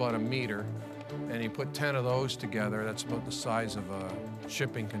that's about a meter, and you put 10 of those together, that's about the size of a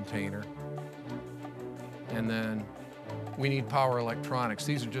shipping container. And then we need power electronics.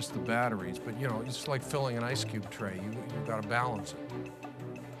 These are just the batteries, but you know, it's like filling an ice cube tray. You've got to balance it.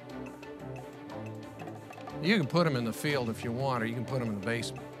 You can put them in the field if you want, or you can put them in the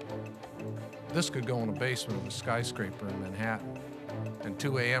basement. This could go in the basement of a skyscraper in Manhattan. And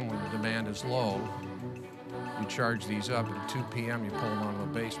 2 a.m. when the demand is low, you charge these up, and at 2 p.m. you pull them out of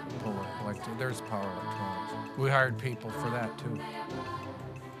the basement, pull it, there's power electronics. We hired people for that too.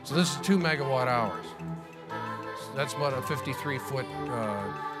 So this is 2 megawatt hours. So that's about a 53-foot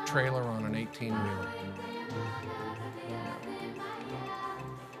trailer on an 18-wheeler.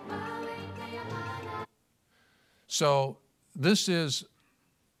 So this is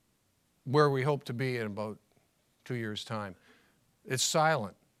where we hope to be in about 2 years' time. It's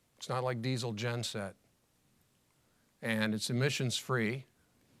silent. It's not like diesel genset. And it's emissions-free,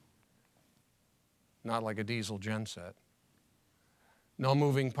 not like a diesel genset. No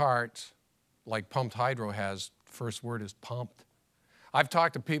moving parts, like pumped hydro has. First word is pumped. I've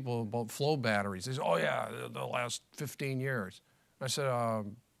talked to people about flow batteries. They say, oh yeah, they'll last 15 years. I said,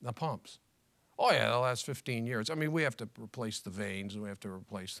 the pumps. Oh yeah, they'll last 15 years. I mean, we have to replace the vanes, and we have to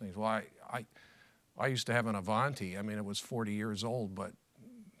replace things. Well, I used to have an Avanti. I mean, it was 40 years old, but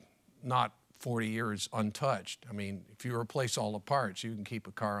not 40 years untouched. I mean, if you replace all the parts, you can keep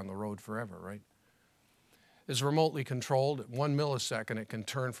a car on the road forever, right? It's remotely controlled. At 1 millisecond, it can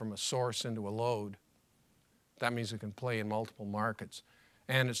turn from a source into a load. That means it can play in multiple markets.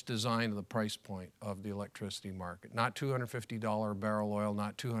 And it's designed to the price point of the electricity market. Not $250 a barrel oil,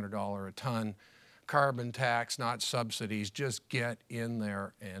 not $200 a ton. Carbon tax, not subsidies. Just get in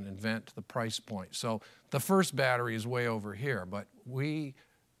there and invent the price point. So the first battery is way over here, but we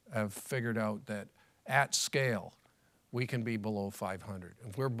have figured out that at scale, we can be below 500.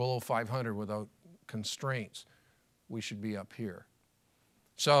 If we're below 500 without constraints, we should be up here.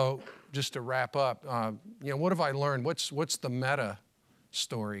 So just to wrap up, what have I learned? What's the meta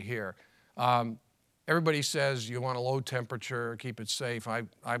story here? Everybody says you want a low temperature, keep it safe.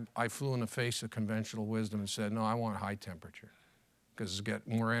 I flew in the face of conventional wisdom and said, no, I want high temperature because it's got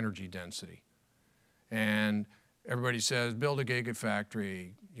more energy density. And everybody says, build a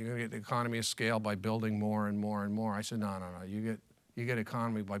gigafactory. You're going to get the economy of scale by building more and more and more. I said, no. You get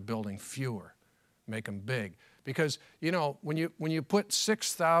economy by building fewer, make them big. Because, when you put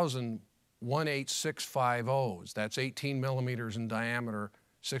 6,000 18650s, that's 18 millimeters in diameter,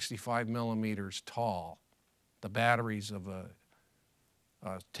 65 millimeters tall, the batteries of a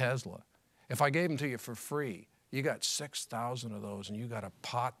Tesla. If I gave them to you for free, you got 6,000 of those, and you got to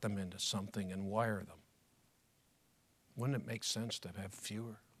pot them into something and wire them. Wouldn't it make sense to have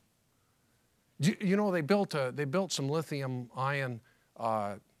fewer? They built some lithium-ion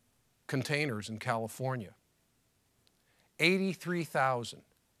containers in California. 83,000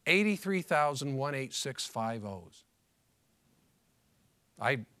 18650s.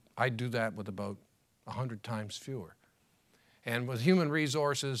 I'd do that with about 100 times fewer. And with human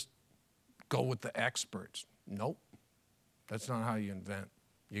resources, go with the experts. Nope, that's not how you invent.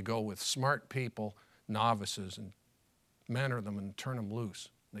 You go with smart people, novices, and mentor them and turn them loose.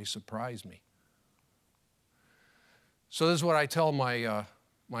 They surprise me. So this is what I tell my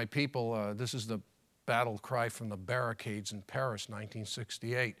people. This is the battle cry from the barricades in Paris,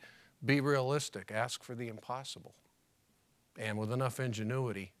 1968. Be realistic, ask for the impossible. And with enough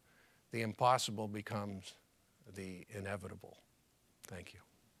ingenuity, the impossible becomes the inevitable. Thank you.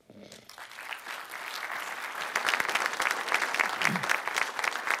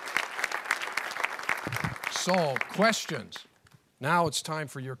 So, questions. Now it's time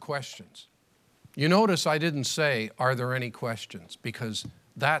for your questions. You notice I didn't say, are there any questions? Because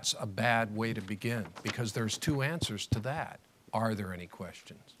that's a bad way to begin, because there's two answers to that. Are there any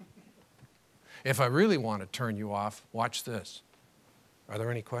questions? If I really want to turn you off, watch this. Are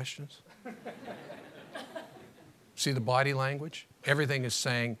there any questions? See the body language? Everything is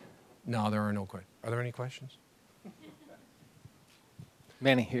saying, no, there are no questions. Are there any questions?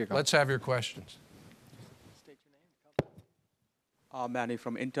 Manny, here you go. Let's have your questions. State your name. Manny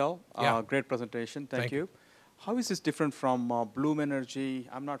from Intel. Yeah. Great presentation. Thank you. you. How is this different from Bloom Energy?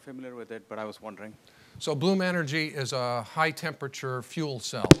 I'm not familiar with it, but I was wondering. So Bloom Energy is a high-temperature fuel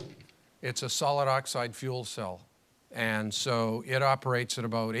cell. It's a solid oxide fuel cell. And so it operates at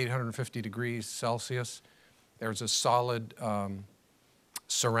about 850 degrees Celsius. There's a solid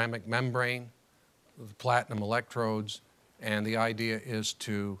ceramic membrane with platinum electrodes. And the idea is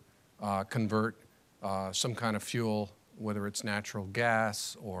to convert some kind of fuel, whether it's natural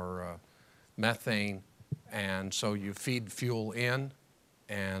gas or methane. And so you feed fuel in,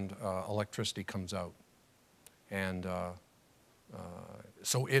 and electricity comes out. And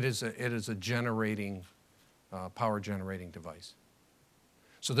so it is a generating, power generating device.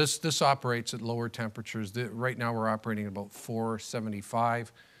 So this operates at lower temperatures. Right now we're operating at about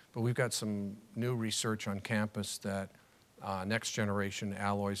 475, but we've got some new research on campus that next generation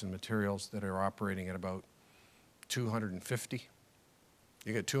alloys and materials that are operating at about 250.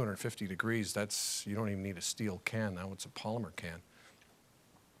 You get 250 degrees, you don't even need a steel can now, it's a polymer can.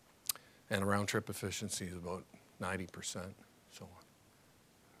 And a round trip efficiency is about 90%, so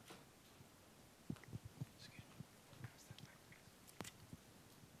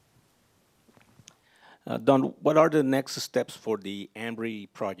on. Don, what are the next steps for the Ambry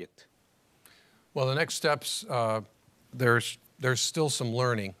project? Well, the next steps, there's still some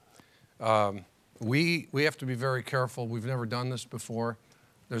learning. We have to be very careful. We've never done this before.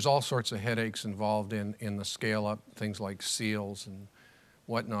 There's all sorts of headaches involved in the scale-up, things like seals and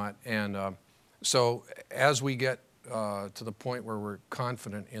whatnot. And so as we get to the point where we're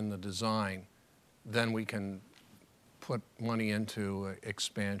confident in the design, then we can put money into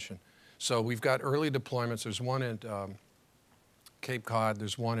expansion. So we've got early deployments. There's one at Cape Cod.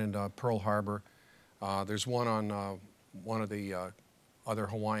 There's one in Pearl Harbor. There's one on one of the other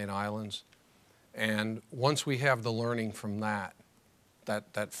Hawaiian islands. And once we have the learning from that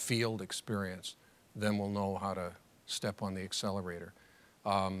field experience, then we'll know how to step on the accelerator.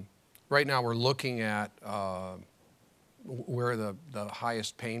 Right now we're looking at where the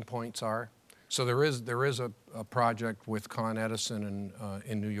highest pain points are. So there is a project with Con Edison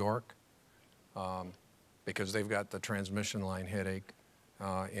in New York because they've got the transmission line headache.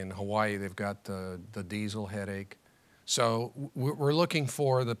 In Hawaii, they've got the diesel headache. So we're looking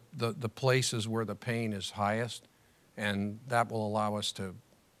for the places where the pain is highest, and that will allow us to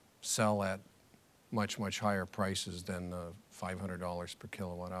sell at much, much higher prices than the $500 per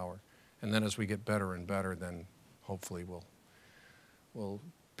kilowatt hour. And then as we get better and better, then hopefully we'll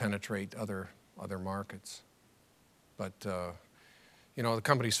penetrate other markets. But you know, the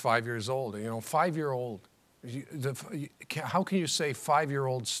company's 5 years old. You know, 5-year-old. How can you say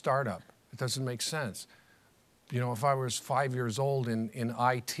 5-year-old startup? It doesn't make sense. You know, if I was 5 years old in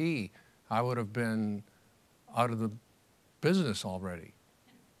IT, I would have been out of the business already,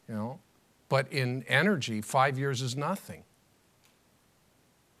 you know. But in energy, 5 years is nothing.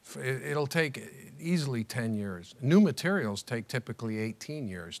 It'll take easily 10 years. New materials take typically 18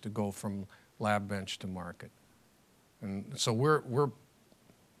 years to go from lab bench to market. And so we're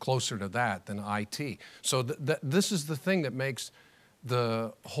closer to that than IT. So this is the thing that makes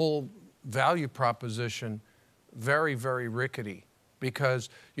the whole value proposition very, very rickety, because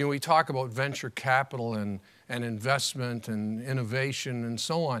you know we talk about venture capital and investment and innovation and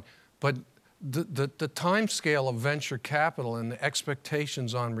so on, but the time scale of venture capital and the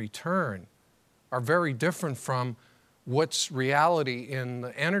expectations on return are very different from what's reality in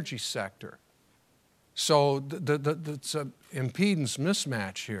the energy sector. So it's an impedance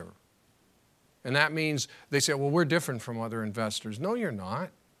mismatch here. And that means they say, well, we're different from other investors. No, you're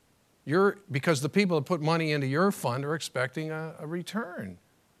not. Because the people that put money into your fund are expecting a return.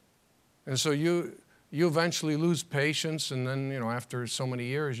 And so you eventually lose patience, and then, you know, after so many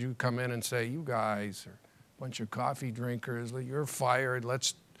years, you come in and say, you guys are a bunch of coffee drinkers, you're fired,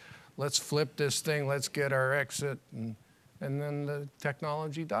 let's flip this thing, let's get our exit, and then the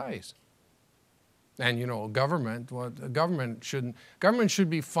technology dies. And, you know, government should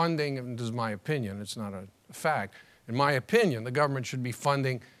be funding, and this is my opinion, it's not a fact. In my opinion, the government should be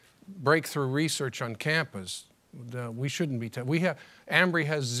funding breakthrough research on campus. We shouldn't be. Ambry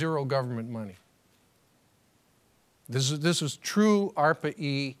has zero government money. This is true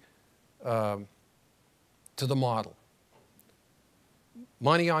ARPA-E to the model.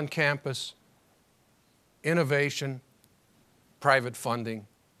 Money on campus, innovation, private funding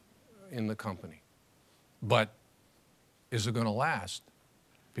in the company. But is it going to last?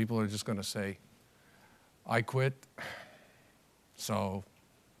 People are just going to say, I quit, so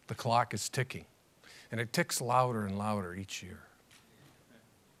the clock is ticking. And it ticks louder and louder each year.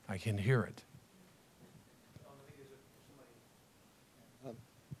 I can hear it.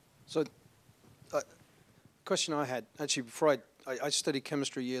 So, question I had, actually, before I studied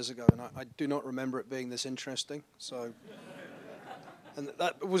chemistry years ago, and I do not remember it being this interesting. So, and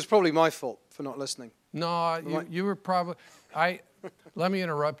that was probably my fault for not listening. No, you were probably. Let me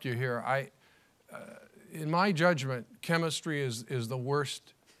interrupt you here. In my judgment, chemistry is the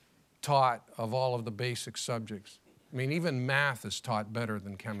worst taught of all of the basic subjects. I mean, even math is taught better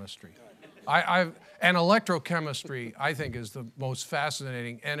than chemistry. And electrochemistry, I think, is the most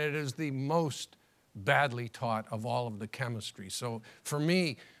fascinating, and it is the most badly taught of all of the chemistry. So for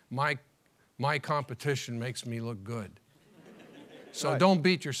me, my competition makes me look good. So right. Don't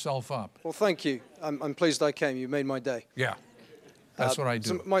beat yourself up. Well, thank you. I'm pleased I came. You made my day. Yeah, that's what I do.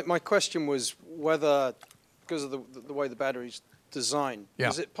 So my question was whether, because of the way the battery's designed,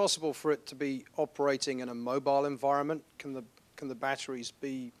 is it possible for it to be operating in a mobile environment? Can the batteries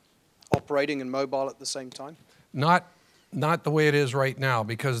be operating and mobile at the same time? Not the way it is right now,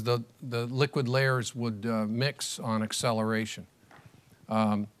 because the liquid layers would mix on acceleration.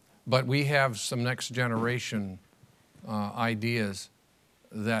 But we have some next generation ideas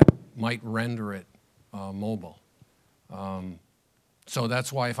that might render it mobile. So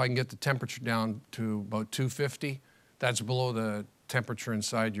that's why if I can get the temperature down to about 250, that's below the temperature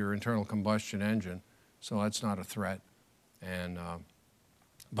inside your internal combustion engine, so that's not a threat. And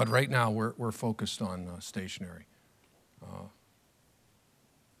But right now, we're focused on stationary.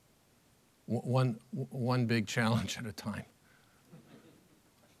 One big challenge at a time.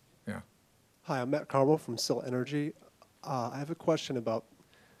 Yeah. Hi, I'm Matt Carmel from Sill Energy. I have a question about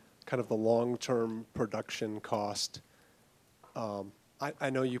kind of the long-term production cost. I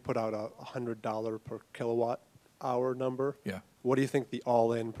know you put out a $100 per kilowatt hour number. Yeah. What do you think the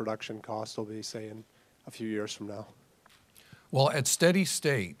all-in production cost will be, say, in a few years from now? Well, at steady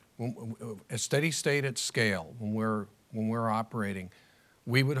state, at scale, when we're operating,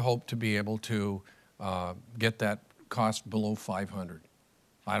 we would hope to be able to get that cost below 500.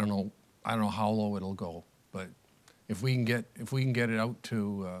 I don't know how low it'll go, but if we can get it out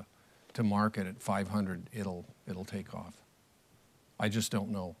to market at 500, it'll take off. I just don't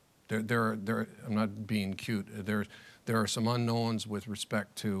know. I'm not being cute. There are some unknowns with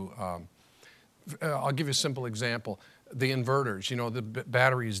respect to. I'll give you a simple example. The inverters. You know, the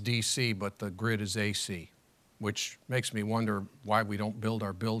battery is DC, but the grid is AC, which makes me wonder why we don't build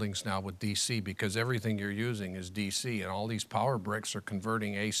our buildings now with DC, because everything you're using is DC, and all these power bricks are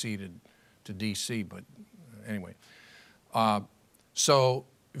converting AC to DC. But anyway, so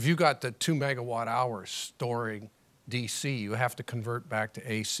if you got the 2 megawatt hours storing DC, you have to convert back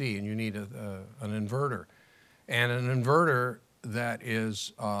to AC, and you need an inverter. And an inverter that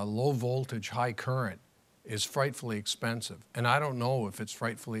is low voltage, high current is frightfully expensive. And I don't know if it's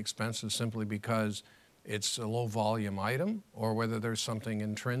frightfully expensive simply because it's a low volume item or whether there's something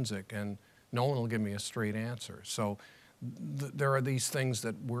intrinsic, and no one will give me a straight answer. So there are these things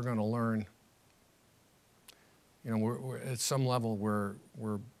that we're going to learn. You know, we're at some level we're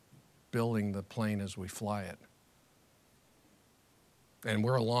building the plane as we fly it. And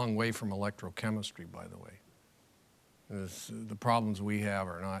we're a long way from electrochemistry, by the way. The problems we have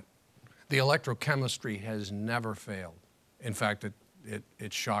are not. The electrochemistry has never failed. In fact,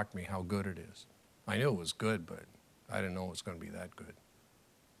 it shocked me how good it is. I knew it was good, but I didn't know it was going to be that good.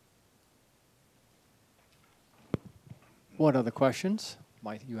 What other questions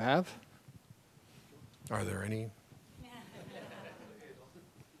might you have? Are there any?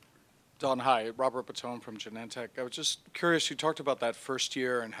 Don, hi. Robert Patone from Genentech. I was just curious, you talked about that first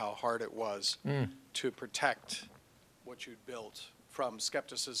year and how hard it was to protect what you'd built from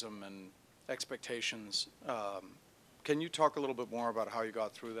skepticism and expectations. Can you talk a little bit more about how you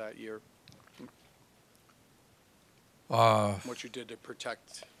got through that year? What you did to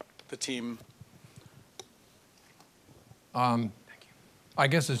protect the team? I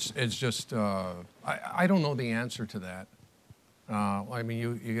guess it's just, I don't know the answer to that. I mean,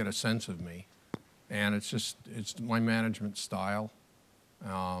 you get a sense of me, and it's my management style,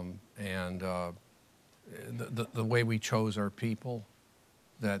 and the way we chose our people,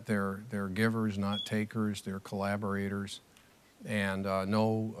 that they're givers, not takers, they're collaborators, and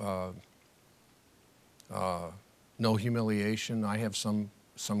no humiliation. I have some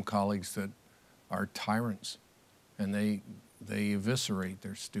colleagues that are tyrants, and they eviscerate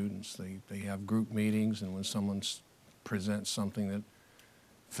their students. They have group meetings, and when someone presents something that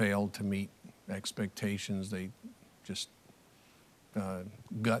failed to meet expectations, they just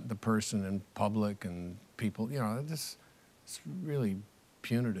gut the person in public, and people, you know, it's really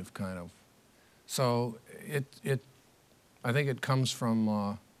punitive kind of. So I think it comes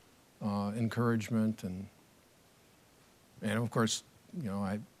from encouragement, and of course, you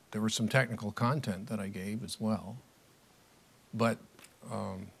know, there was some technical content that I gave as well. But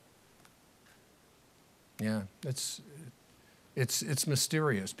yeah, it's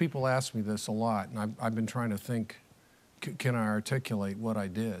mysterious. People ask me this a lot, and I've been trying to think, can I articulate what I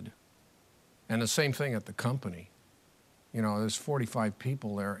did? And the same thing at the company. You know, there's 45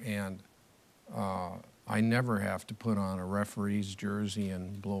 people there, and I never have to put on a referee's jersey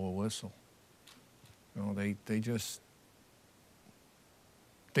and blow a whistle. You know,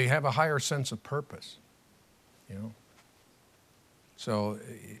 they have a higher sense of purpose, you know. So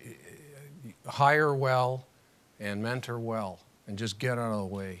hire well and mentor well, and just get out of the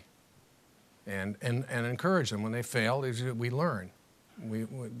way, and encourage them. When they fail, we learn.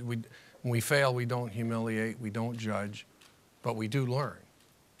 When we fail, we don't humiliate, we don't judge, but we do learn.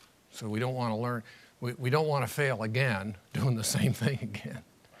 So we don't want to learn. We don't want to fail again, doing the same thing again.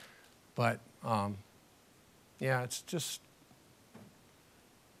 But yeah, it's just,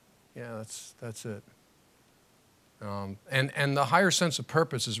 yeah, that's it. And the higher sense of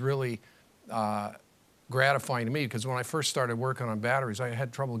purpose is really gratifying to me, because when I first started working on batteries, I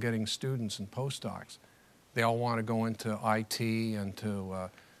had trouble getting students and postdocs. They all want to go into IT and to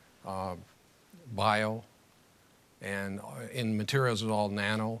bio, and in materials it was all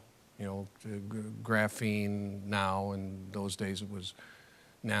nano, you know, graphene now, and those days it was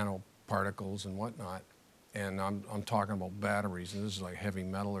nanoparticles and whatnot. And I'm talking about batteries, and this is like heavy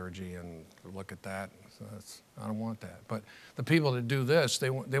metallurgy, and look at that. So I don't want that. But the people that do this, they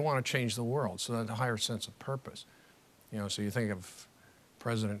want to change the world, so that's a higher sense of purpose. You know, so you think of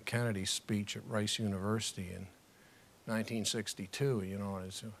President Kennedy's speech at Rice University in 1962, you know,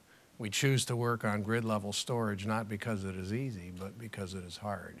 it's, we choose to work on grid-level storage not because it is easy, but because it is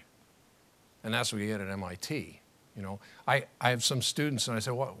hard. And that's what we get at MIT. You know, I have some students, and I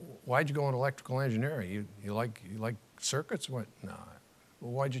say, well, why'd you go into electrical engineering? You like circuits? What? No.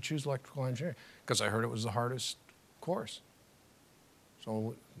 Well, why'd you choose electrical engineering? Because I heard it was the hardest course.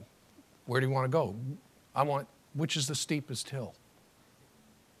 So where do you want to go? Which is the steepest hill?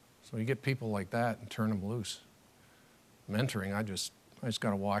 So you get people like that and turn them loose. Mentoring, I just got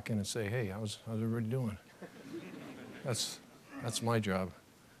to walk in and say, hey, how's everybody doing? That's my job.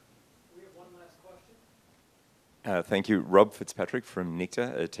 Thank you. Rob Fitzpatrick from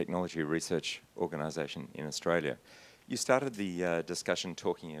NICTA, a technology research organisation in Australia. You started the discussion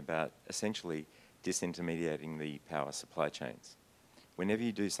talking about essentially disintermediating the power supply chains. Whenever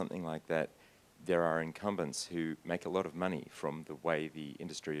you do something like that, there are incumbents who make a lot of money from the way the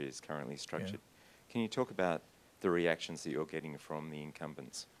industry is currently structured. Yeah. Can you talk about the reactions that you're getting from the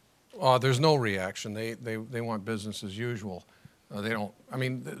incumbents? There's no reaction. They want business as usual. They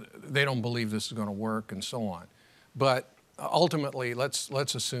don't believe this is going to work and so on. But ultimately, let's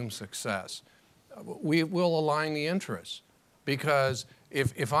assume success. We will align the interests, because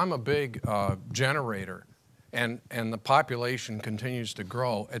if I'm a big generator and the population continues to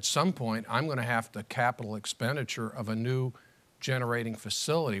grow, at some point I'm going to have the capital expenditure of a new generating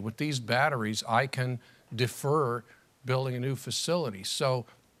facility. With these batteries, I can defer building a new facility. So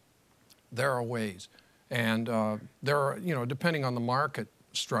there are ways, and there are, you know, depending on the market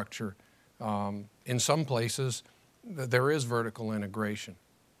structure, in some places there is vertical integration.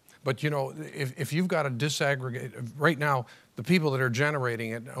 But, you know, if you've got to disaggregate, right now, the people that are generating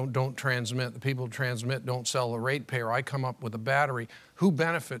it don't transmit. The people who transmit don't sell the ratepayer. I come up with a battery. Who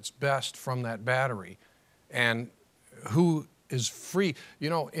benefits best from that battery? And who is free? You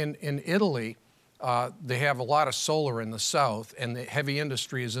know, in Italy, they have a lot of solar in the south, and the heavy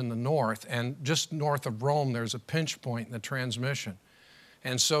industry is in the north. And just north of Rome, there's a pinch point in the transmission.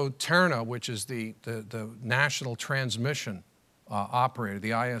 And so Terna, which is the national transmission operator,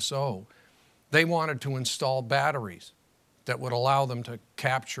 the ISO, they wanted to install batteries that would allow them to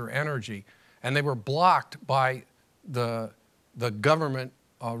capture energy. And they were blocked by the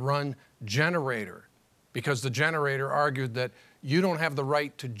government-run generator, because the generator argued that you don't have the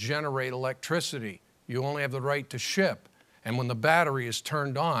right to generate electricity. You only have the right to ship. And when the battery is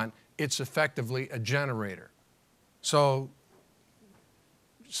turned on, it's effectively a generator. So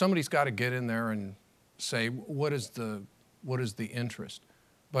somebody's got to get in there and say, what is the interest?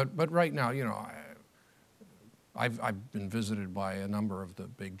 But right now, you know, I've been visited by a number of the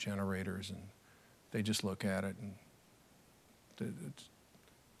big generators, and they just look at it and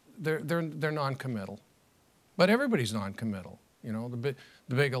they're non-committal. But everybody's non-committal. You know, the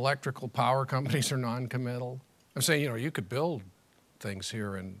big electrical power companies are non-committal. I'm saying, you know, you could build things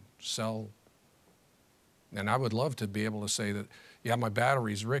here and sell. And I would love to be able to say that, yeah, my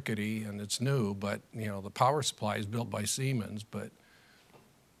battery's rickety and it's new, but, you know, the power supply is built by Siemens, but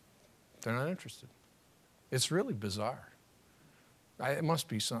they're not interested. It's really bizarre. It must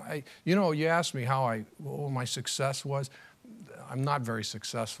be some, you know, you asked me what my success was. I'm not very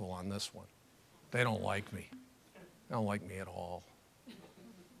successful on this one. They don't like me. They don't like me at all.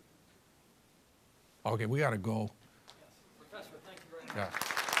 Okay, we got to go. Professor, thank you very much. Yeah.